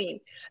hard to clean.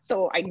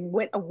 So I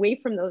went away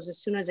from those as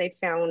soon as I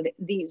found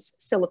these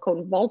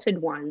silicone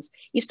vaulted ones.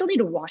 You still need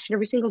to wash it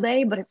every single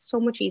day, but it's so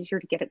much easier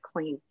to get it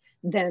clean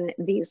than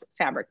these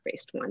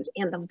fabric-based ones.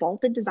 And the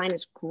vaulted design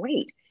is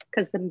great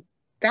because the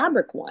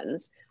fabric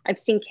ones, I've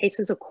seen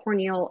cases of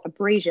corneal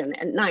abrasion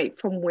at night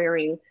from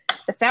wearing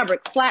the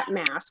fabric flat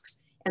masks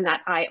and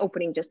that eye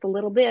opening just a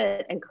little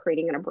bit and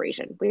creating an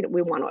abrasion.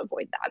 We want to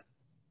avoid that.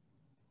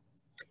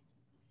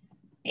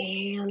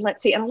 And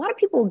let's see, and a lot of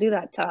people do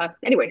that.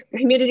 Anyway,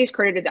 humidity is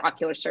created at the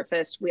ocular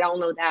surface. We all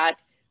know that.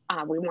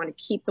 We want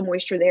to keep the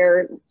moisture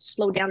there,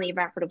 slow down the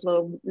evaporative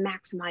load,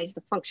 maximize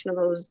the function of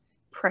those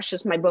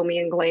precious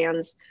meibomian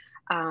glands.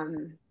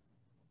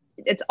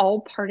 It's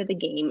all part of the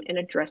game in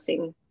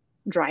addressing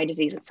dry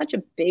disease. It's such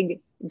a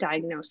big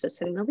diagnosis.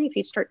 And really, if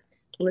you start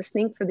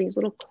listening for these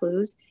little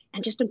clues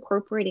and just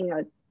incorporating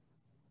a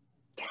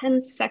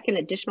 10-second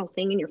additional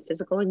thing in your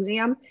physical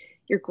exam,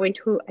 you're going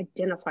to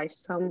identify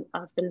some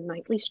of the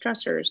nightly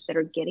stressors that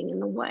are getting in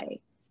the way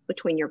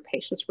between your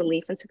patient's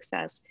relief and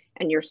success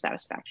and your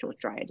satisfaction with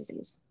dry eye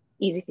disease.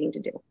 Easy thing to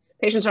do.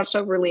 Patients are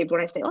so relieved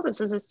when I say, oh,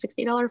 this is a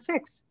 $60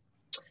 fix.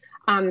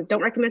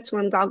 Don't recommend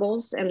swim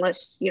goggles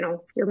unless, you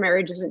know, your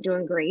marriage isn't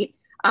doing great.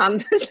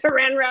 The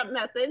saran wrap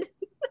method.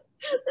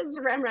 The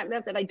saran wrap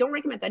method. I don't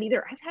recommend that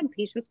either. I've had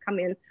patients come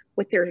in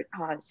with their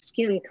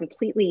skin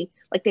completely,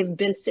 like they've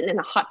been sitting in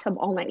a hot tub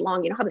all night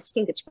long. You know how the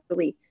skin gets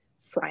really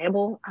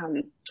friable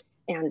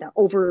and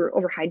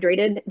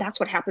overhydrated? That's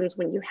what happens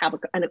when you have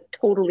a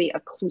totally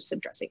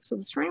occlusive dressing. So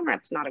the saran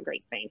wrap's not a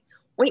great thing.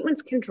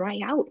 Ointments can dry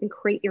out and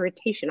create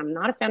irritation. I'm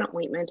not a fan of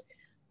ointment.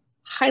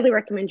 Highly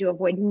recommend you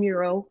avoid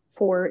Muro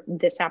for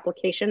this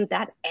application.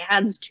 That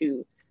adds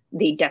to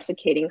the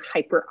desiccating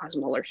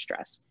hyperosmolar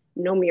stress.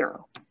 No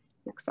Muro.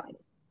 Next slide.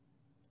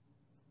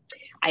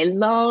 I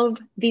love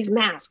these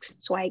masks,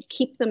 so I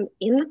keep them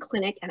in the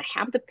clinic and I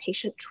have the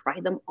patient try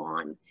them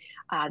on.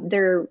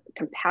 They're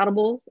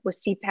compatible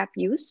with CPAP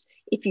use.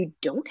 If you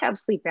don't have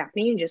sleep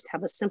apnea, you just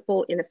have a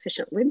simple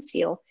inefficient lid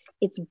seal,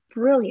 it's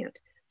brilliant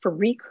for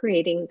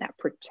recreating that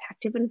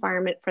protective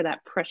environment for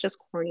that precious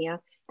cornea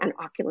and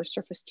ocular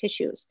surface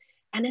tissues.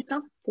 And it's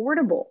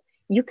affordable.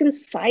 You can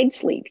side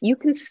sleep, you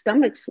can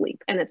stomach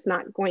sleep, and it's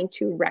not going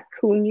to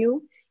raccoon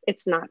you.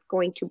 It's not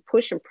going to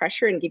push and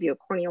pressure and give you a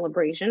corneal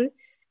abrasion.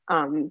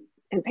 And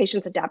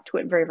patients adapt to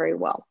it very, very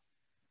well.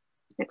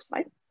 Next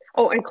slide.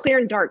 Oh, and clear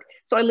and dark.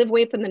 So I live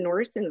way up in the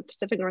north, in the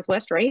Pacific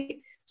Northwest, right?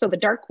 So the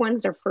dark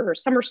ones are for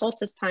summer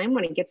solstice time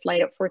when it gets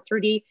light at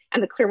 4:30,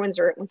 and the clear ones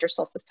are at winter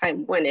solstice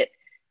time when it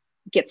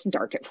gets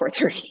dark at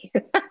 4:30.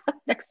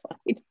 Next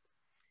slide.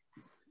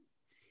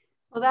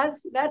 Well,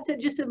 that's it.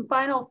 Just some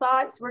final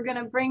thoughts. We're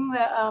going to bring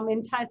the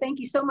in time. Thank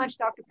you so much,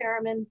 Dr.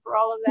 Periman, for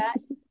all of that.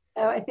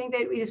 I think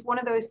that it's one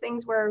of those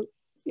things where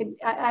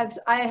I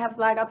have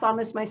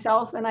blagophthalmos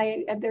myself,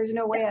 and there's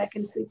no way I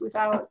can sleep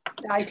without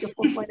the EyeEco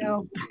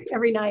 4.0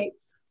 every night.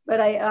 But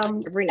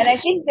and I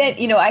think that,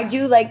 you know, I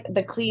do like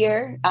the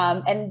clear,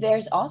 and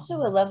there's also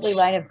a lovely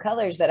line of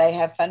colors that I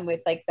have fun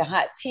with, like the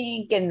hot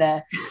pink and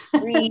the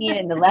green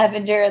and the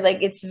lavender.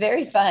 Like, it's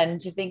very fun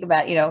to think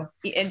about, you know,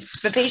 and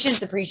the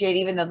patients appreciate,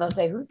 even though they'll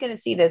say, who's going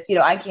to see this? You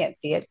know, I can't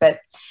see it, but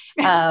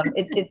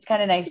it's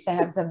kind of nice to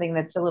have something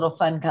that's a little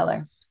fun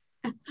color.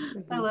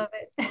 I love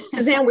it.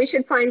 Suzanne, we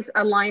should find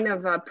a line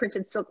of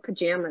printed silk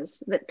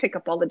pajamas that pick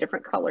up all the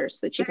different colors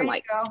that you can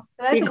like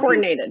be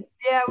coordinated.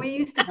 Yeah, we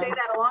used to say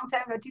that a long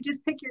time ago. To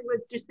just pick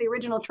with just the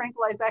original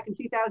Tranquilize back in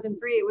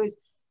 2003, it was,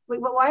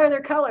 well, why are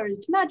there colors?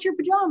 To match your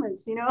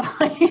pajamas, you know?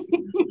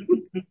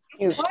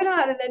 Why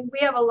not? And then we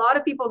have a lot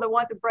of people that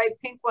want the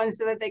bright pink ones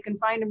so that they can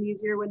find them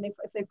easier when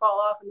if they fall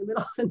off in the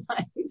middle of the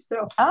night.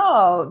 So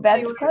oh,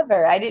 that's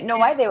clever. I didn't know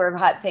why they were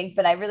hot pink,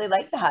 but I really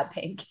like the hot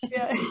pink.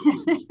 Yeah.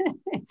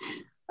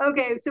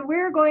 Okay, so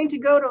we're going to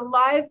go to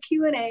live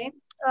Q&A,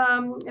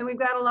 and we've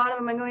got a lot of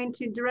them. I'm going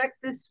to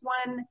direct this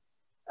one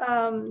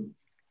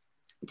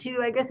to,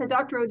 I guess,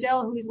 Dr.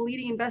 Odell, who is the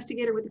leading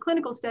investigator with the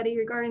clinical study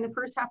regarding the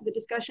first half of the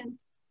discussion.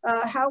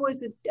 How was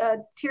the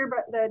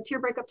tear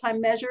breakup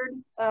time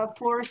measured,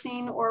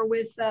 fluorescein or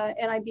with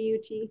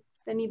NIBUT,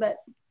 the NIBUT?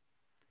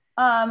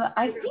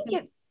 I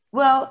think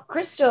well,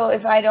 Crystal,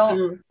 if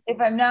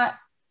I'm not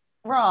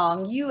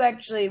wrong, you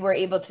actually were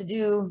able to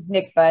do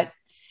NICBUT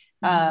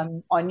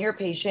on your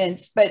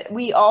patients, but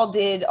we all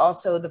did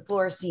also the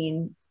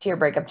fluorescein tear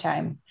breakup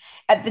time.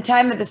 At the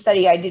time of the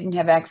study, I didn't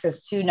have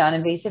access to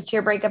non-invasive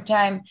tear breakup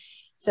time.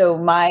 So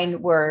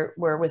mine were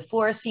with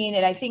fluorescein.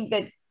 And I think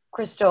that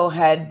Crystal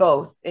had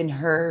both in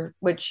her,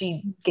 what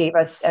she gave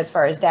us as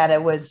far as data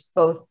was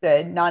both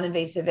the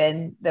non-invasive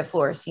and the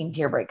fluorescein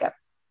tear breakup.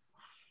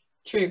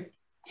 True.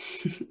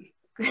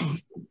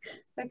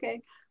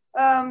 Okay.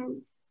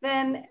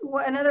 Then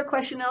another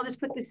question, I'll just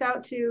put this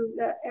out to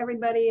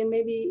everybody, and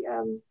maybe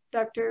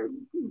Dr.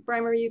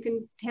 Brimer, you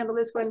can handle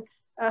this one.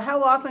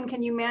 How often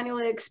can you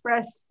manually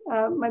express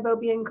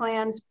meibomian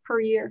glands per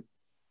year?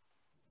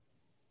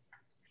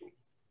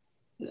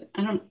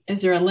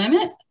 Is there a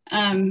limit?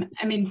 I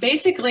mean,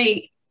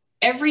 basically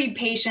every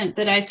patient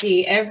that I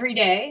see every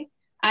day,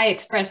 I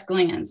express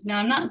glands. Now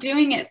I'm not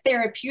doing it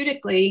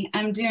therapeutically.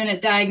 I'm doing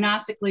it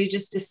diagnostically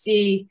just to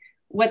see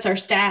what's our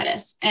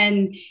status.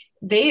 And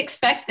they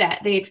expect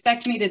that. They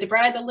expect me to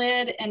debride the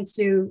lid and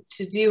to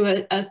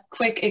do a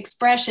quick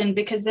expression,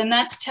 because then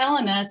that's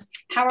telling us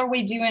how are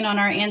we doing on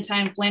our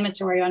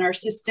anti-inflammatory, on our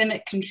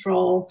systemic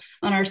control,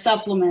 on our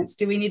supplements.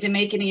 Do we need to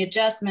make any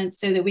adjustments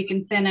so that we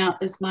can thin out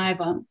this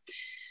meibum?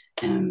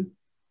 Okay.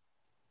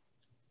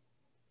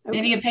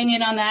 Any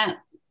opinion on that,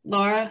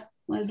 Laura,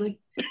 Leslie?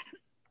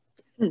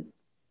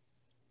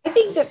 I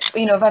think that,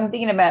 if I'm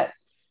thinking about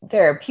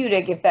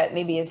therapeutic, if that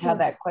maybe is how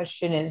that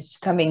question is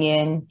coming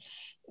in,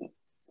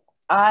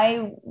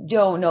 I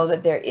don't know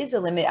that there is a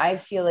limit. I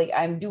feel like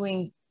I'm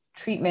doing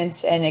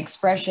treatments and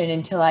expression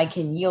until I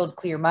can yield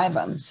clear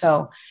meibum.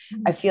 So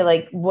I feel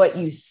like what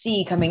you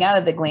see coming out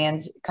of the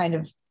glands kind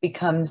of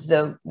becomes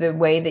the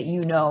way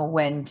that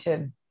when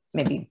to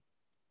maybe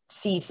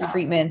cease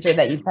treatments, or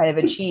that you've kind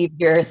of achieved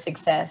your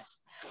success.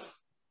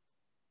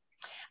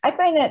 I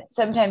find that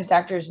sometimes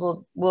doctors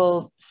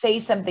will say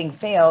something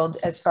failed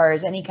as far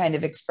as any kind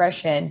of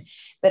expression,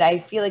 but I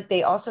feel like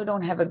they also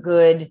don't have a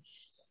good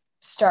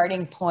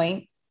starting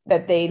point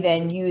that they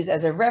then use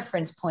as a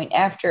reference point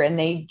after, and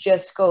they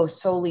just go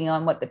solely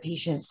on what the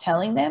patient's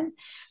telling them.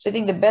 So I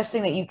think the best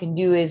thing that you can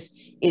do is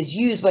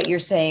use what you're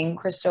saying,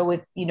 Crystal,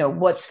 with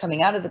what's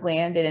coming out of the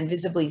gland and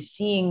invisibly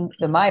seeing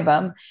the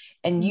meibum,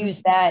 and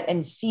use that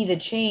and see the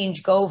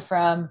change go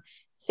from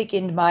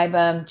thickened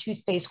meibum,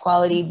 toothpaste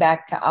quality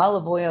back to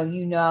olive oil.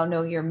 You now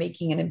know you're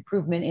making an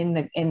improvement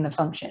in the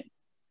function.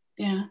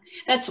 Yeah,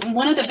 that's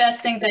one of the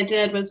best things I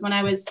did was when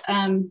I was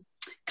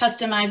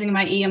customizing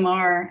my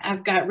EMR.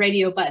 I've got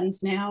radio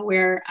buttons now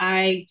where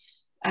I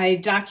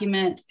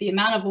document the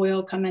amount of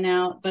oil coming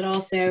out, but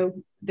also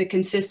the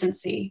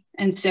consistency.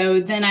 And so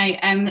then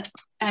I'm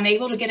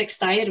able to get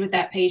excited with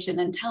that patient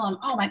and tell them,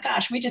 oh my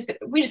gosh, we just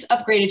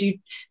upgraded you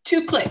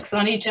 2 clicks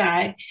on each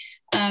eye.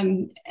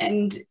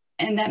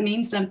 And that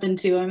means something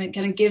to them. It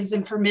kind of gives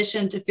them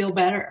permission to feel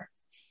better.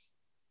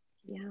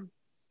 Yeah.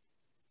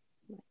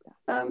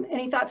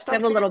 Any thoughts, Dr.?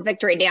 We have a little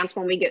victory dance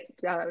when we get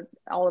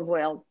olive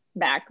oil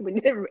back.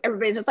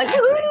 Everybody's just like,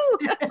 woo!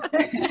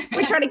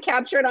 We try to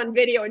capture it on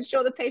video and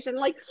show the patient,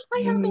 like, I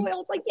have oil.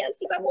 It's like, yes,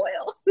 you have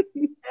oil.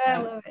 Yeah, I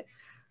love it.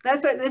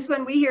 That's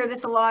what we hear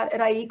this a lot at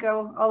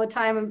EyeEco all the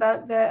time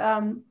about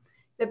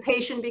the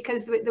patient,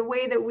 because the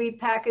way that we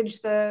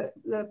package the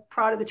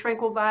product, the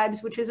Tranquil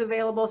Vibes, which is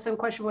available. Some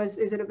question was,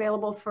 is it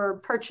available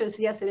for purchase?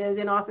 Yes, it is,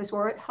 in office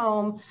or at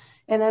home.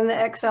 And then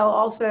the XL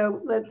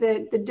also,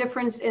 the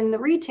difference in the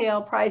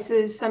retail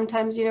prices,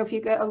 sometimes, if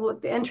you go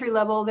the entry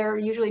level, they're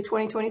usually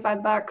 $20,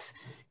 $25. If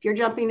you're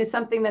jumping to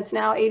something that's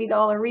now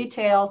 $80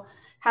 retail,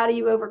 how do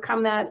you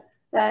overcome that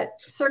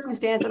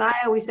circumstance? And I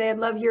always say, I'd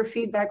love your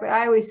feedback, but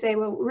I always say,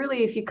 well,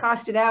 really, if you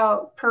cost it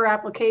out per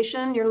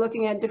application, you're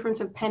looking at difference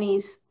of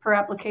pennies per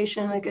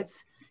application. Like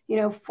it's,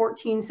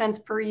 14 cents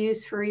per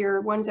use for your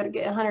ones that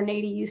get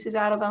 180 uses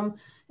out of them.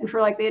 And for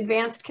like the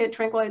advanced kit,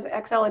 Tranquilize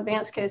XL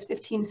advanced kit is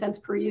 15 cents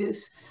per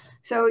use.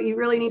 So you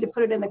really need to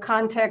put it in the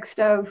context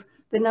of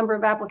the number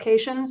of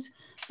applications.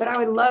 But I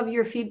would love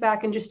your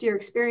feedback and just your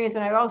experience.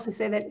 And I would also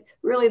say that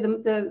really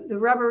the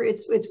rubber,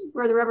 it's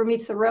where the rubber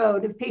meets the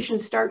road. If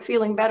patients start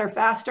feeling better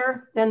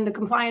faster, then the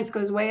compliance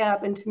goes way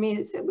up. And to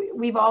me,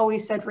 we've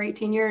always said for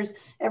 18 years,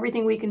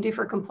 everything we can do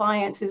for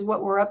compliance is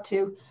what we're up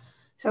to.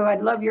 So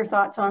I'd love your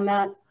thoughts on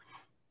that.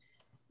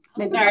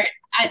 Sorry,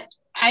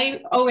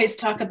 I always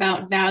talk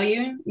about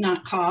value,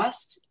 not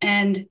cost,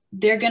 and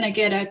they're going to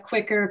get a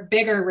quicker,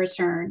 bigger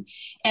return.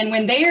 And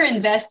when they are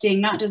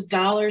investing not just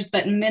dollars,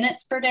 but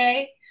minutes per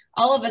day,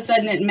 all of a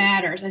sudden it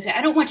matters. I say,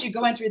 I don't want you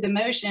going through the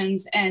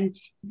motions and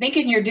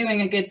thinking you're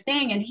doing a good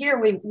thing. And here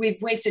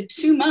we've wasted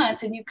 2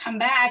 months and you come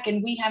back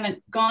and we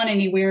haven't gone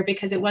anywhere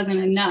because it wasn't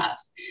enough.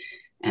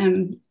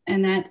 And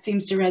that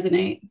seems to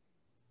resonate.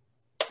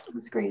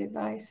 That's great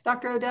advice.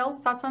 Dr.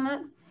 Odell, thoughts on that?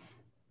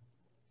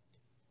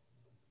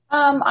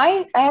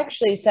 I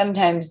actually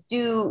sometimes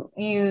do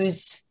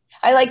use,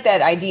 I like that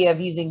idea of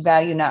using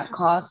value, not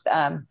cost.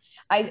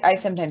 I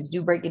sometimes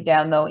do break it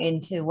down though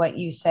into what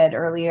you said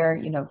earlier,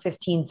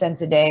 15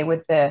 cents a day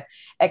with the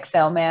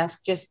XL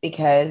mask, just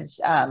because,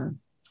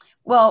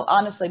 well,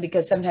 honestly,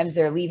 because sometimes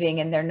they're leaving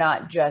and they're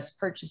not just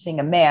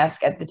purchasing a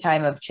mask at the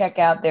time of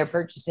checkout, they're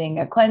purchasing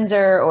a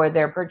cleanser or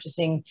they're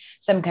purchasing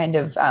some kind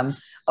of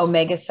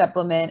omega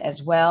supplement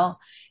as well.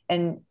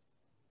 And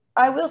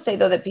I will say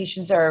though that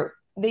patients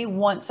they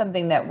want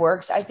something that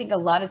works. I think a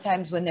lot of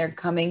times when they're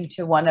coming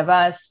to one of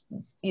us,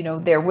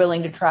 they're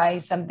willing to try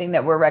something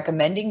that we're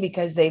recommending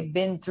because they've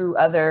been through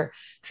other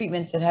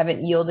treatments that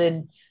haven't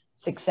yielded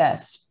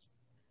success.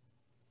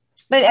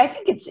 But I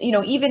think it's,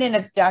 even in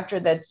a doctor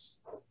that's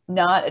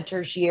not a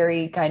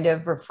tertiary kind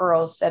of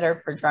referral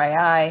setter for dry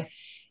eye,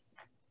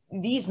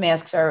 these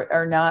masks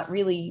are not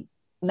really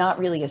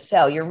a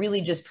sell. You're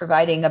really just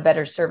providing a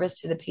better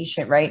service to the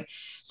patient, right?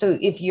 So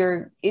if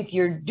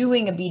you're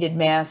doing a beaded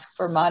mask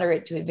for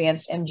moderate to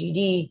advanced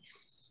MGD,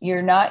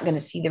 you're not going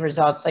to see the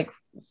results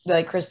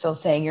like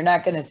Crystal's saying. You're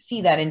not going to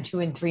see that in 2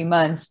 and 3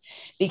 months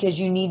because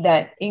you need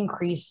that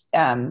increased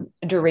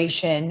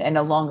duration and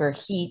a longer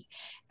heat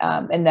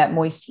and that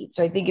moist heat.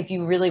 So I think if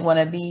you really want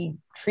to be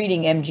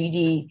treating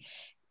MGD,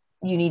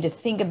 you need to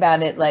think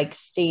about it like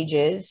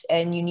stages,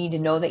 and you need to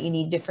know that you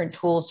need different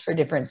tools for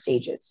different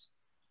stages.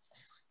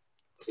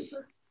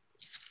 Super.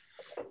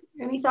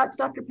 Any thoughts,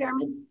 Dr.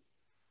 Periman?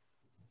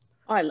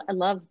 Oh, I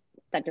love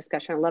that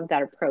discussion. I love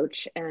that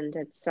approach. And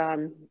it's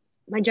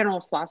my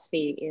general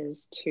philosophy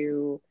is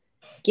to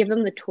give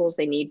them the tools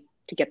they need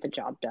to get the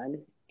job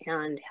done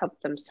and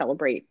help them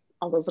celebrate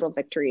all those little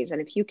victories.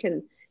 And if you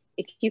can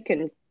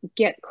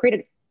create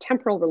a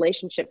temporal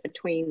relationship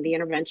between the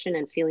intervention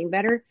and feeling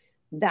better,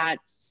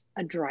 that's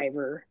a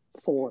driver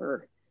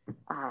for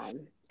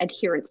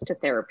adherence to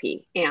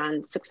therapy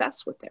and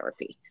success with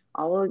therapy.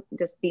 All of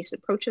these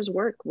approaches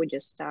work. We're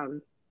just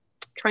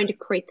trying to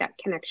create that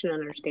connection and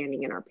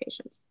understanding in our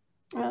patients.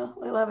 Oh,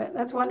 I love it.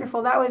 That's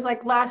wonderful. That was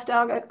like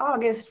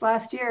August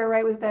last year,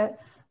 right?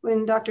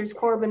 When Drs.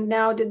 Corbin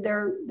now did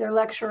their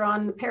lecture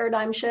on the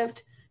paradigm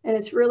shift. And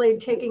it's really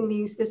taking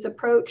this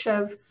approach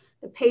of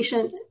the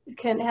patient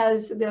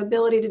has the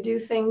ability to do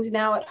things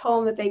now at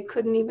home that they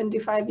couldn't even do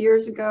 5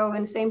 years ago.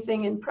 And same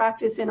thing in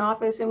practice, in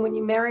office. And when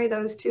you marry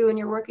those two and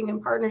you're working in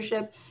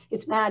partnership,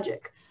 it's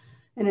magic.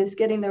 And it's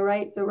getting the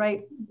right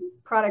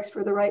products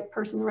for the right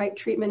person, the right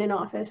treatment in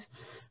office.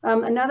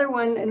 Another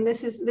one, and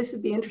this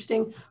would be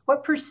interesting.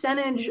 What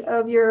percentage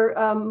of your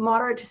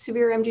moderate to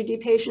severe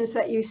MGD patients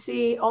that you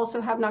see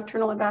also have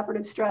nocturnal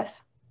evaporative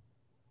stress?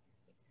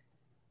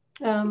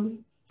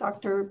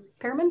 Dr.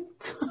 Periman?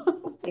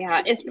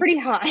 Yeah, it's pretty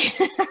high.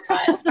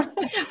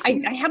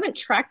 I haven't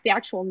tracked the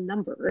actual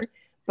number,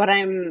 but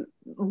I'm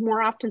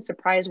more often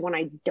surprised when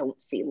I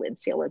don't see lid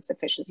seal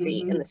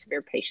insufficiency in the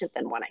severe patient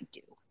than when I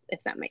do,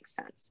 if that makes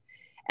sense.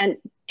 And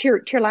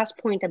to your last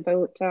point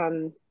about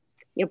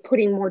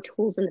putting more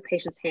tools in the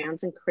patient's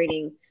hands and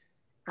creating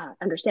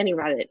understanding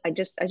around it, I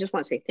just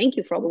want to say thank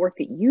you for all the work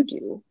that you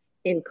do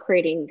in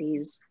creating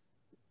these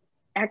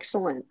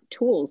excellent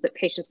tools that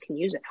patients can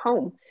use at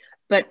home.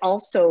 But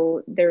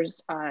also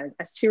there's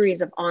a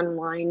series of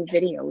online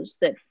videos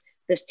that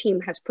this team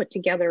has put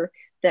together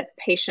that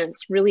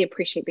patients really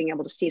appreciate being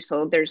able to see.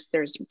 So there's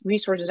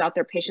resources out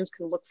there. Patients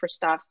can look for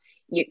stuff.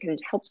 You can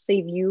help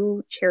save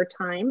you chair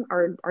time.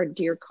 Our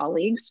dear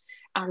colleagues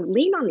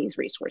lean on these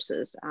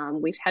resources.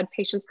 We've had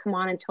patients come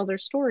on and tell their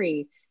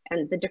story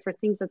and the different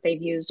things that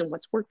they've used and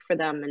what's worked for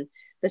them. And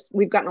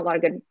we've gotten a lot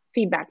of good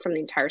feedback from the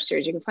entire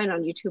series. You can find it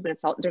on YouTube, and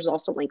there's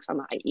also links on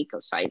the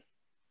EyeEco site.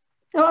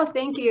 Oh,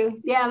 thank you.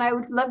 Yeah, and I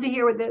would love to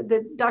hear what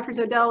the Drs.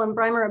 Odell and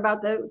Brimer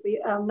about the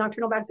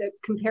nocturnal back to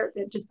compare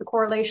just the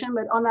correlation.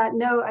 But on that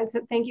note, I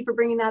said thank you for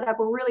bringing that up.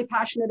 We're really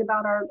passionate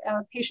about our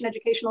patient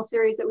educational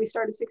series that we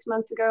started 6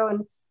 months ago,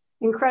 and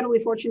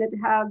incredibly fortunate to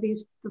have the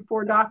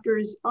 4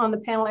 doctors on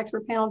the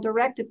expert panel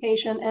direct to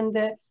patient. And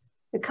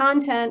the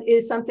content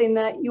is something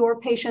that your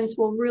patients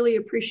will really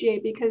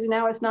appreciate, because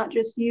now it's not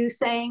just you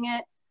saying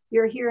it.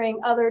 They're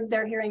hearing other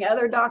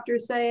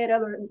doctors say it,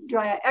 other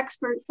dry eye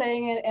experts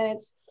saying it, and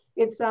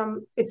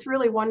it's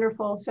really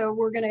wonderful. So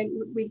we're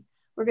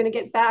gonna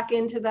get back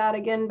into that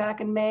again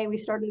back in May. We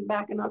started it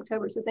back in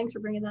October. So thanks for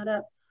bringing that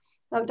up.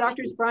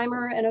 Drs.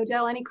 Brimer and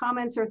Odell, any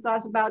comments or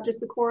thoughts about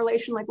just the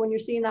correlation? Like when you're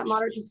seeing that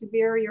moderate to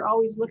severe, you're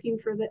always looking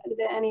for the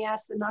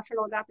NES, the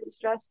nocturnal evaporative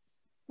stress.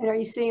 And are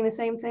you seeing the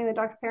same thing that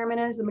Dr. Periman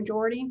is, the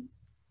majority?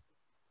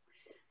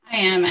 I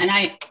am, and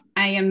I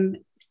am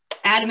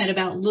adamant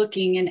about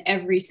looking in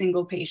every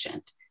single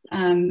patient.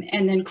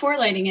 And then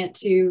correlating it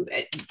to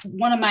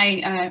one of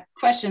my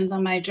questions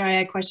on my dry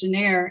eye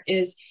questionnaire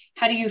is,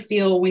 how do you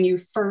feel when you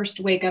first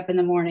wake up in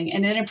the morning?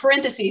 And then in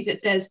parentheses,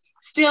 it says,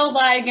 still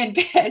lying in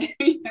bed,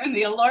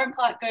 the alarm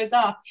clock goes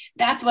off.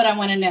 That's what I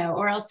want to know.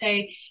 Or I'll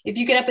say, if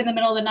you get up in the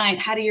middle of the night,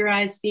 how do your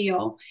eyes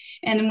feel?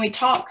 And then we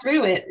talk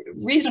through it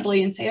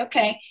reasonably and say,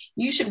 okay,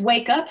 you should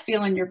wake up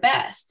feeling your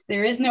best.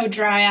 There is no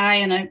dry eye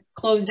in a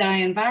closed eye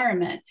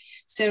environment.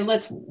 So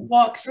let's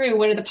walk through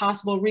what are the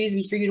possible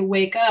reasons for you to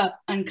wake up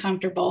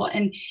uncomfortable,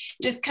 and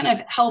just kind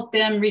of help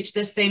them reach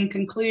the same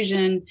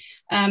conclusion.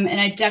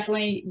 And I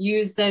definitely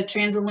use the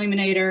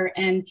transilluminator,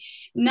 and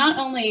not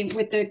only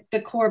with the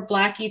core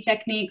Blackie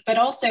technique, but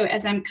also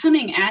as I'm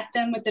coming at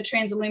them with the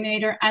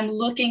transilluminator, I'm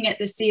looking at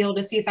the seal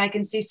to see if I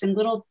can see some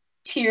little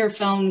tear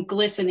film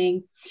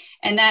glistening,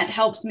 and that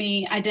helps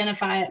me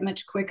identify it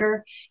much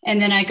quicker. And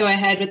then I go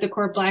ahead with the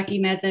core Blackie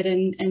method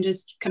and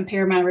just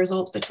compare my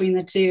results between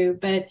the two,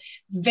 but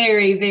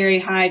very, very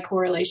high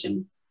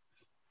correlation.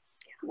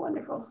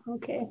 Wonderful.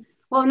 Okay.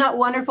 Well, not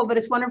wonderful, but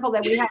it's wonderful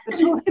that we have the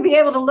tools to be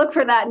able to look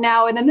for that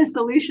now, and then the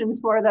solutions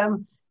for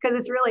them,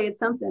 because it's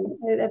something.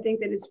 I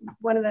think that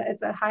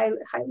it's a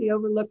highly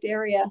overlooked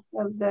area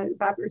of the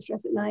evaporative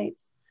stress at night.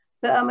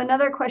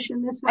 Another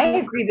question, this one. I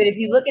agree, but if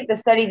you look at the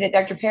study that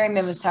Dr.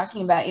 Periman was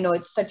talking about,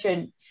 it's such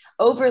an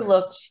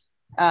overlooked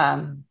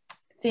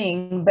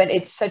thing, but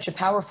it's such a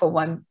powerful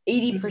one.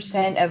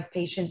 80% of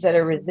patients that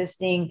are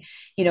resisting,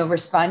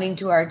 responding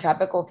to our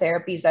topical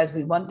therapies as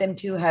we want them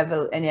to, have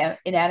an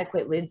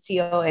inadequate lid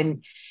seal,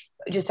 and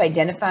just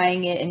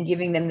identifying it and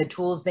giving them the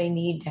tools they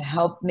need to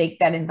help make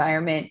that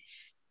environment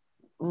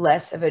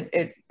less of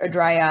a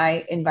dry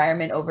eye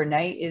environment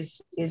overnight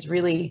is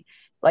really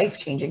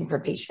life-changing for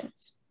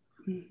patients.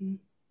 Mm-hmm.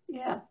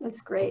 Yeah,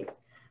 that's great.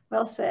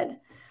 Well said.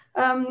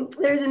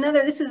 There's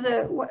another, this is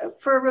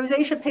for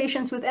rosacea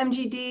patients with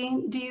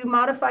MGD, do you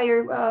modify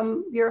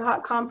your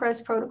hot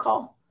compress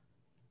protocol?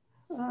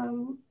 I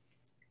don't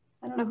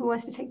know who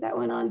wants to take that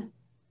one on.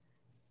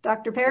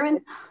 Dr.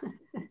 Periman?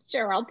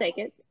 Sure, I'll take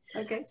it.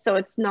 Okay. So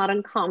it's not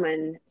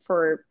uncommon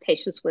for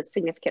patients with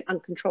significant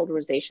uncontrolled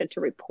rosacea to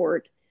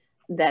report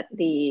that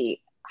the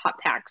hot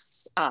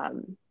packs are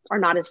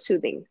not as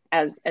soothing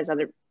as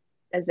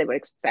they would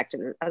expect,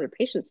 and other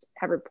patients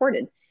have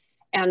reported.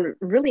 And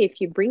really,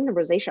 if you bring the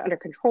rosacea under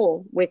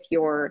control with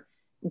your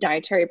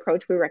dietary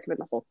approach, we recommend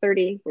the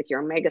Whole30. With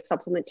your omega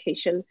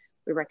supplementation,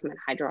 we recommend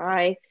Hydro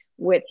Eye.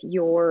 With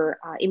your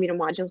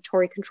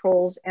immunomodulatory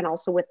controls, and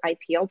also with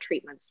IPL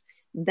treatments,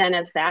 then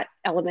as that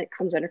element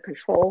comes under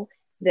control,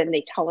 then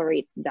they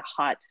tolerate the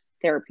hot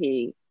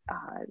therapy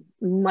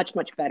much,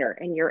 much better.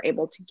 And you're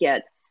able to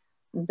get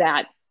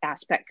that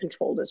aspect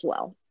controlled as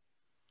well.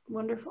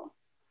 Wonderful.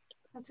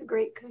 That's a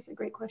great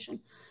question.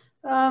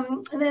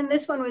 And then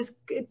this one was,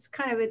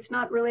 it's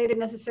not related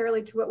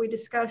necessarily to what we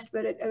discussed,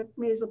 but I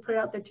may as well put it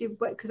out there too,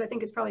 because I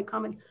think it's probably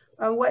common.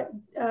 What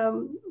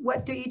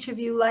do each of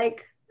you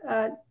like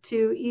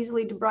to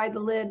easily debride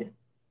the lid?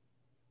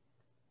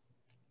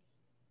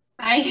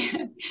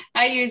 I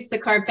use the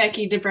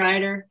Carpecchi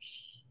debrider,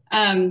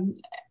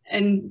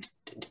 and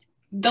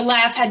the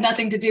laugh had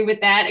nothing to do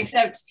with that,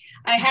 except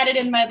I had it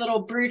in my little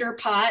brooder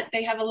pot.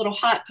 They have a little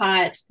hot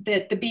pot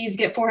that the bees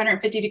get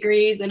 450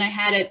 degrees, and I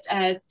had it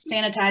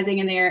sanitizing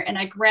in there, and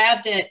I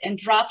grabbed it and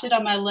dropped it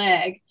on my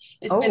leg.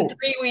 It's been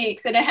 3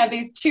 weeks, and I have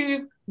these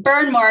 2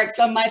 burn marks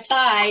on my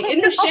thigh in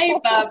the shape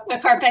of the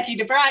Carpecchi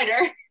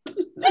debrider.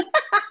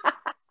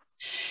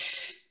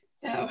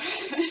 So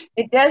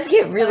it does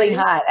get really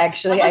hot,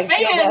 actually. I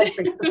feel bad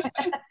for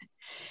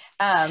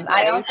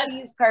I also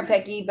use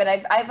Carpecchi, but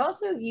I've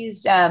also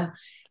used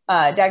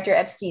Dr.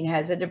 Epstein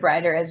has a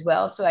debrider as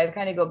well. So I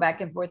kind of go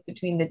back and forth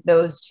between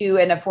those two,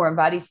 and a foreign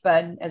body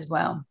spud as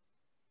well.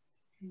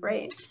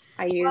 Great.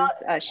 I use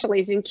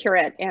Chalazion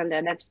Curette and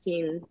an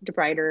Epstein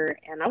debrider,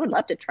 and I would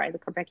love to try the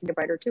Carpecchi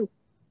debrider too.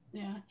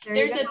 Yeah,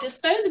 there's a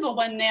disposable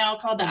one now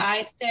called the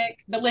eye stick,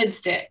 the lid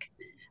stick.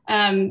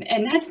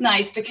 And that's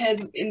nice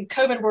because in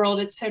COVID world,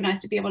 it's so nice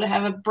to be able to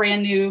have a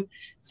brand new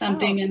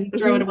something and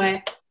throw it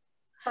away.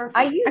 Perfect.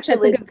 I use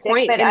Actually, the lid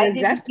stick, but I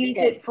didn't use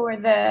it for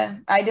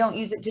I don't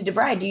use it to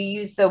debride. Do you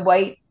use the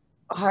white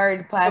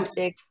hard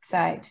plastic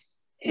side?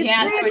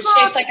 Yeah, so it's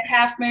shaped like a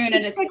half moon,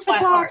 and it's a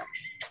flat part.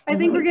 I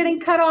think we're getting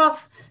cut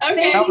off.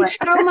 Okay. Thank you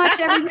so much,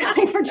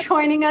 everybody, for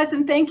joining us,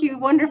 and thank you,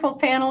 wonderful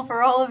panel,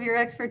 for all of your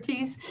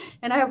expertise.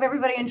 And I hope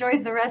everybody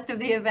enjoys the rest of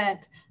the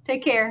event.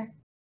 Take care.